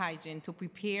Mental Hygiene to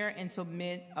prepare and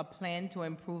submit a plan to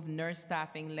improve nurse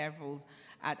staffing levels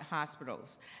at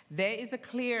hospitals. There is a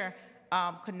clear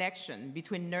connection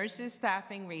between nurses'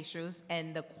 staffing ratios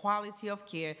and the quality of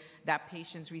care that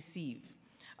patients receive.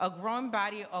 A growing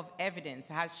body of evidence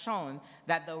has shown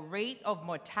that the rate of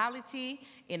mortality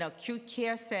in acute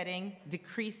care setting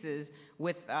decreases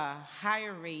with a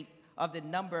higher rate of the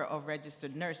number of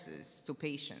registered nurses to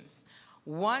patients.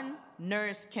 One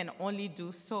nurse can only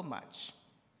do so much.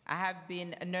 I have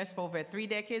been a nurse for over 3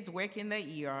 decades, working in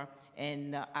the ER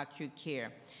and acute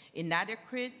care.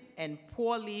 Inadequate and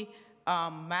poorly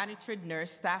monitored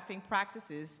nurse staffing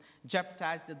practices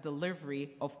jeopardize the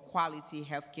delivery of quality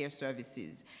healthcare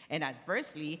services and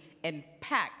adversely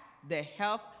impact the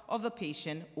health of the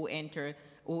patient who enter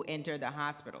the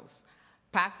hospitals,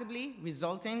 possibly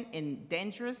resulting in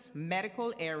dangerous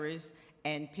medical errors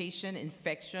and patient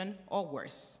infection or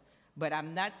worse. But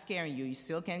I'm not scaring you. You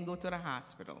still can go to the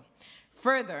hospital.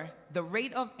 Further, the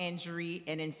rate of injury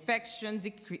and infection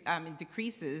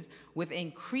decreases with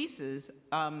increased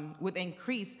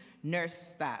nurse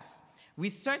staff,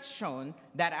 Research shown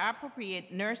that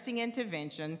appropriate nursing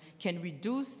intervention can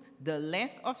reduce the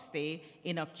length of stay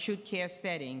in acute care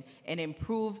setting and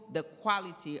improve the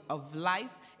quality of life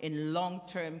in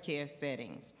long-term care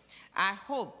settings. I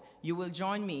hope you will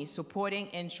join me supporting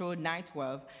Intro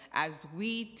 912 as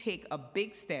we take a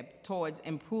big step towards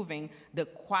improving the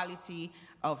quality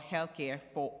of healthcare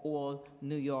for all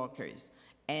New Yorkers.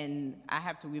 And I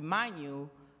have to remind you,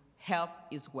 health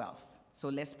is wealth. So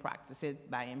let's practice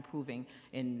it by improving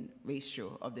in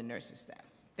ratio of the nursing staff.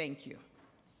 Thank you.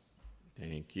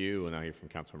 Thank you. We'll now hear from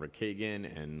Councilmember Kagan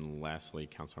and lastly,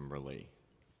 Councilmember Lee.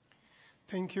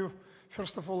 Thank you.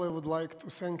 First of all, I would like to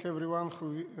thank everyone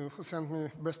who sent me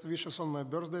best wishes on my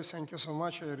birthday. Thank you so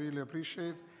much. I really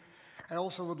appreciate it. I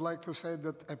also would like to say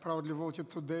that I proudly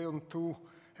voted today on 2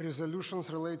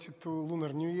 resolutions related to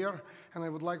Lunar New Year, and I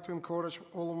would like to encourage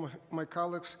all of my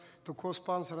colleagues to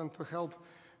co-sponsor and to help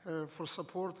for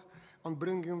support on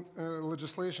bringing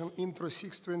legislation Intro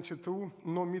 622,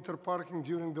 no meter parking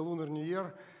during the Lunar New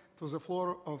Year, to the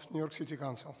floor of New York City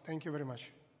Council. Thank you very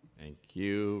much. Thank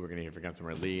you. We're going to hear from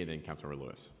Councilmember Lee and then Councilmember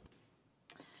Lewis.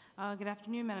 Good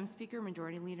afternoon, Madam Speaker,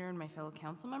 Majority Leader, and my fellow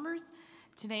council members.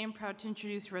 Today, I'm proud to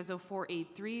introduce Reso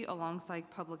 483 alongside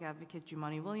Public Advocate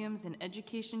Jumaane Williams and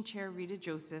Education Chair Rita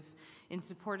Joseph in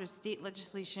support of state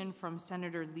legislation from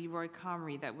Senator Leroy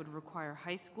Comrie that would require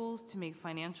high schools to make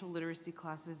financial literacy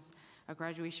classes a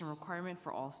graduation requirement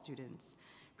for all students.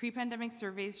 Pre-pandemic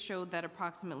surveys showed that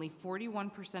approximately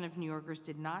 41% of New Yorkers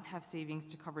did not have savings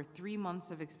to cover 3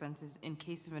 months of expenses in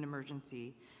case of an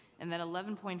emergency, and that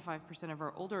 11.5% of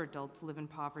our older adults live in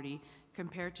poverty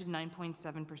compared to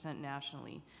 9.7%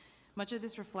 nationally. Much of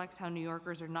this reflects how New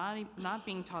Yorkers are not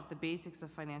being taught the basics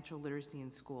of financial literacy in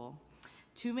school.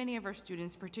 Too many of our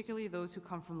students, particularly those who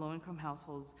come from low-income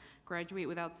households, graduate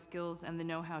without skills and the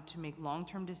know-how to make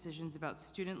long-term decisions about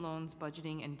student loans,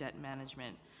 budgeting, and debt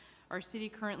management. Our city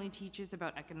currently teaches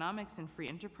about economics and free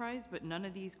enterprise, but none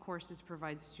of these courses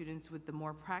provide students with the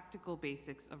more practical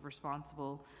basics of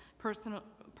responsible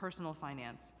personal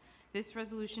finance. This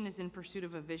resolution is in pursuit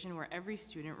of a vision where every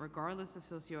student, regardless of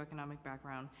socioeconomic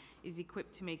background, is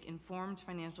equipped to make informed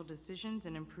financial decisions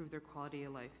and improve their quality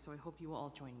of life. So I hope you will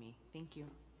all join me. Thank you.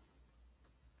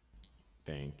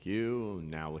 Thank you.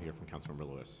 Now we'll hear from Councilmember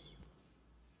Lewis.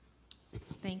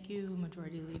 Thank you,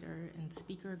 Majority Leader and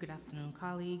Speaker. Good afternoon,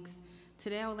 colleagues.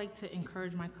 Today, I would like to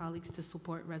encourage my colleagues to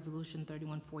support Resolution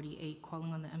 3148,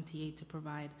 calling on the MTA to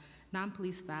provide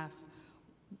non-police staff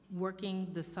working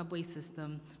the subway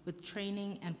system with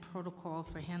training and protocol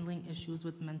for handling issues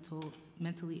with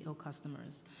mentally ill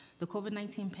customers. The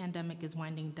COVID-19 pandemic is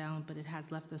winding down, but it has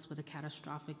left us with a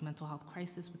catastrophic mental health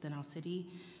crisis within our city.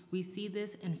 We see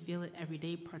this and feel it every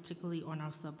day, particularly on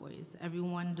our subways.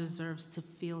 Everyone deserves to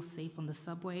feel safe on the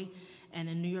subway and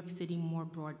in New York City more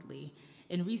broadly.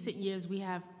 In recent years, we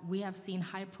have seen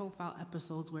high-profile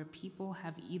episodes where people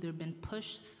have either been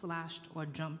pushed, slashed, or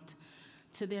jumped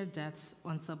to their deaths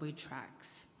on subway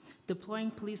tracks.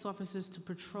 Deploying police officers to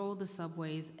patrol the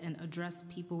subways and address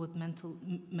people with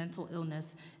mental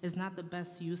illness is not the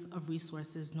best use of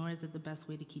resources, nor is it the best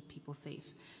way to keep people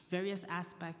safe. Various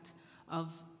aspects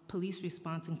of police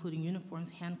response, including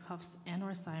uniforms, handcuffs,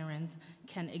 and/or sirens,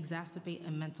 can exacerbate a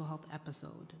mental health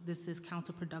episode. This is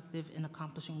counterproductive in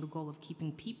accomplishing the goal of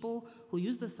keeping people who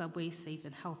use the subway safe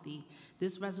and healthy.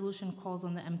 This resolution calls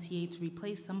on the MTA to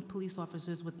replace some police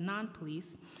officers with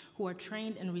non-police who are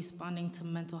trained in responding to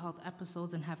mental health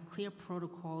episodes and have clear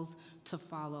protocols to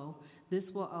follow.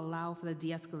 This will allow for the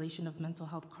de-escalation of mental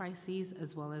health crises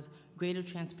as well as greater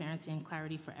transparency and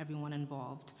clarity for everyone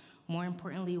involved. More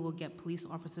importantly, it will get police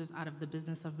officers out of the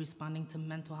business of responding to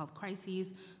mental health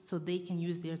crises so they can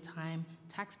use their time,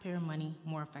 taxpayer money,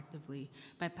 more effectively.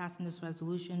 By passing this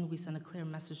resolution, we send a clear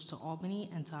message to Albany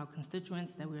and to our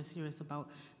constituents that we are serious about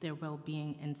their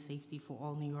well-being and safety for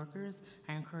all New Yorkers.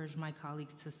 I encourage my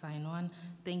colleagues to sign on.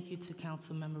 Thank you to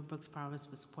Councilmember Brooks Powers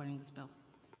for supporting this bill.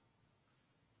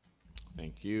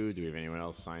 Thank you. Do we have anyone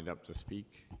else signed up to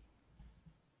speak?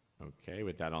 Okay,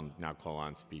 with that, I'll now call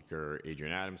on Speaker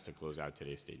Adrienne Adams to close out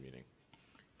today's state meeting.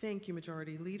 Thank you,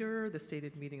 Majority Leader. The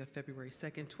stated meeting of February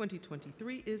 2nd,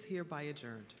 2023 is hereby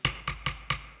adjourned.